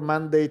core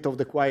mandate of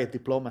the quiet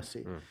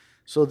diplomacy.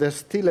 So there's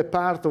still a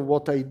part of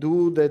what I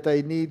do that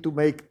I need to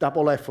make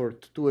double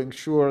effort to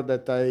ensure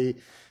that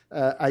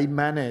I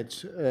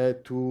manage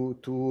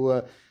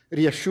to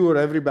reassure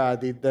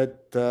everybody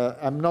that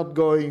I'm not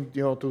going,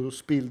 to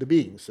spill the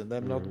beans, and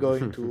I'm not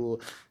going to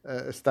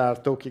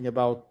start talking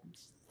about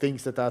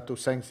things that are too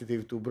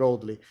sensitive, too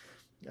broadly.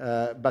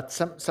 But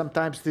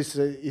sometimes this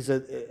is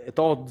at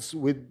odds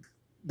with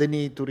the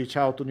need to reach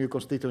out to new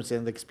constituencies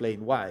and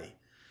explain why.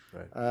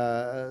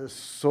 Right.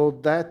 So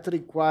that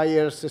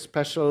requires a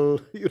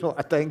special,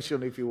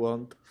 attention, if you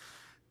want,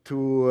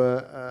 to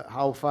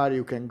how far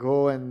you can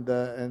go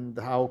and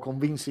how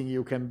convincing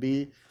you can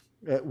be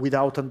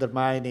without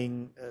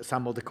undermining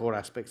some of the core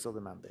aspects of the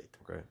mandate.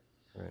 Great,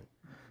 right,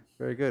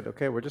 very good.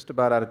 Okay, we're just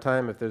about out of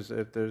time. If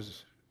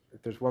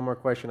there's one more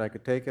question, I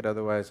could take it.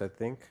 Otherwise, I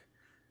think.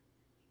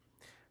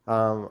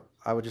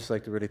 I would just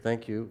like to really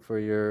thank you for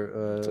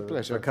your it's a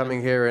pleasure. For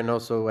coming here, and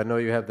also I know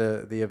you have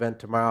the event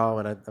tomorrow,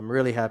 and I'm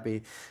really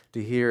happy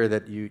to hear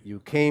that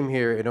you came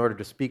here in order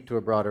to speak to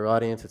a broader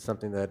audience. It's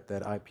something that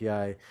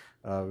IPI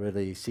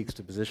really seeks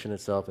to position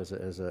itself as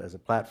a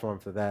platform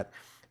for that.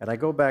 And I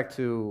go back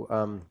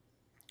to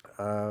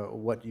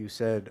what you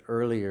said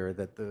earlier,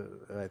 that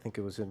I think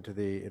it was into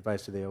the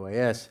advice to the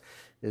OAS,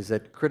 is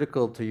that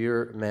critical to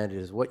your mandate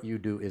is what you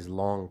do is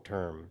long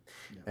term.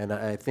 Yeah. And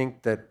I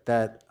think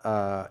that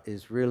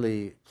is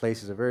really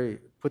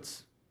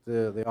puts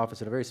the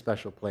office in a very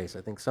special place.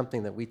 I think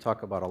something that we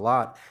talk about a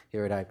lot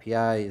here at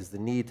IPI is the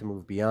need to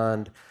move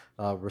beyond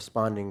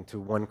responding to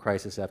one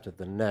crisis after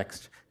the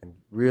next and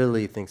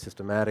really think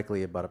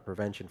systematically about a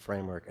prevention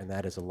framework, and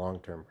that is a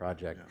long-term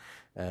project.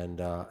 Yeah.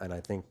 And I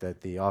think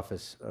that the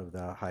Office of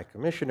the High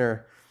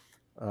Commissioner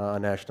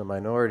on National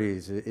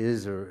Minorities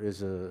is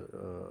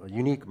a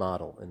unique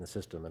model in the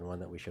system, and one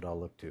that we should all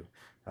look to.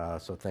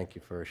 So thank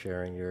you for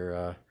sharing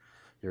your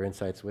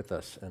insights with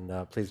us,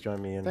 and please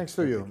join me in thanks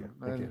to you,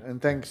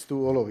 and thanks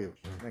to all of you.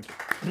 Thank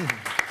you.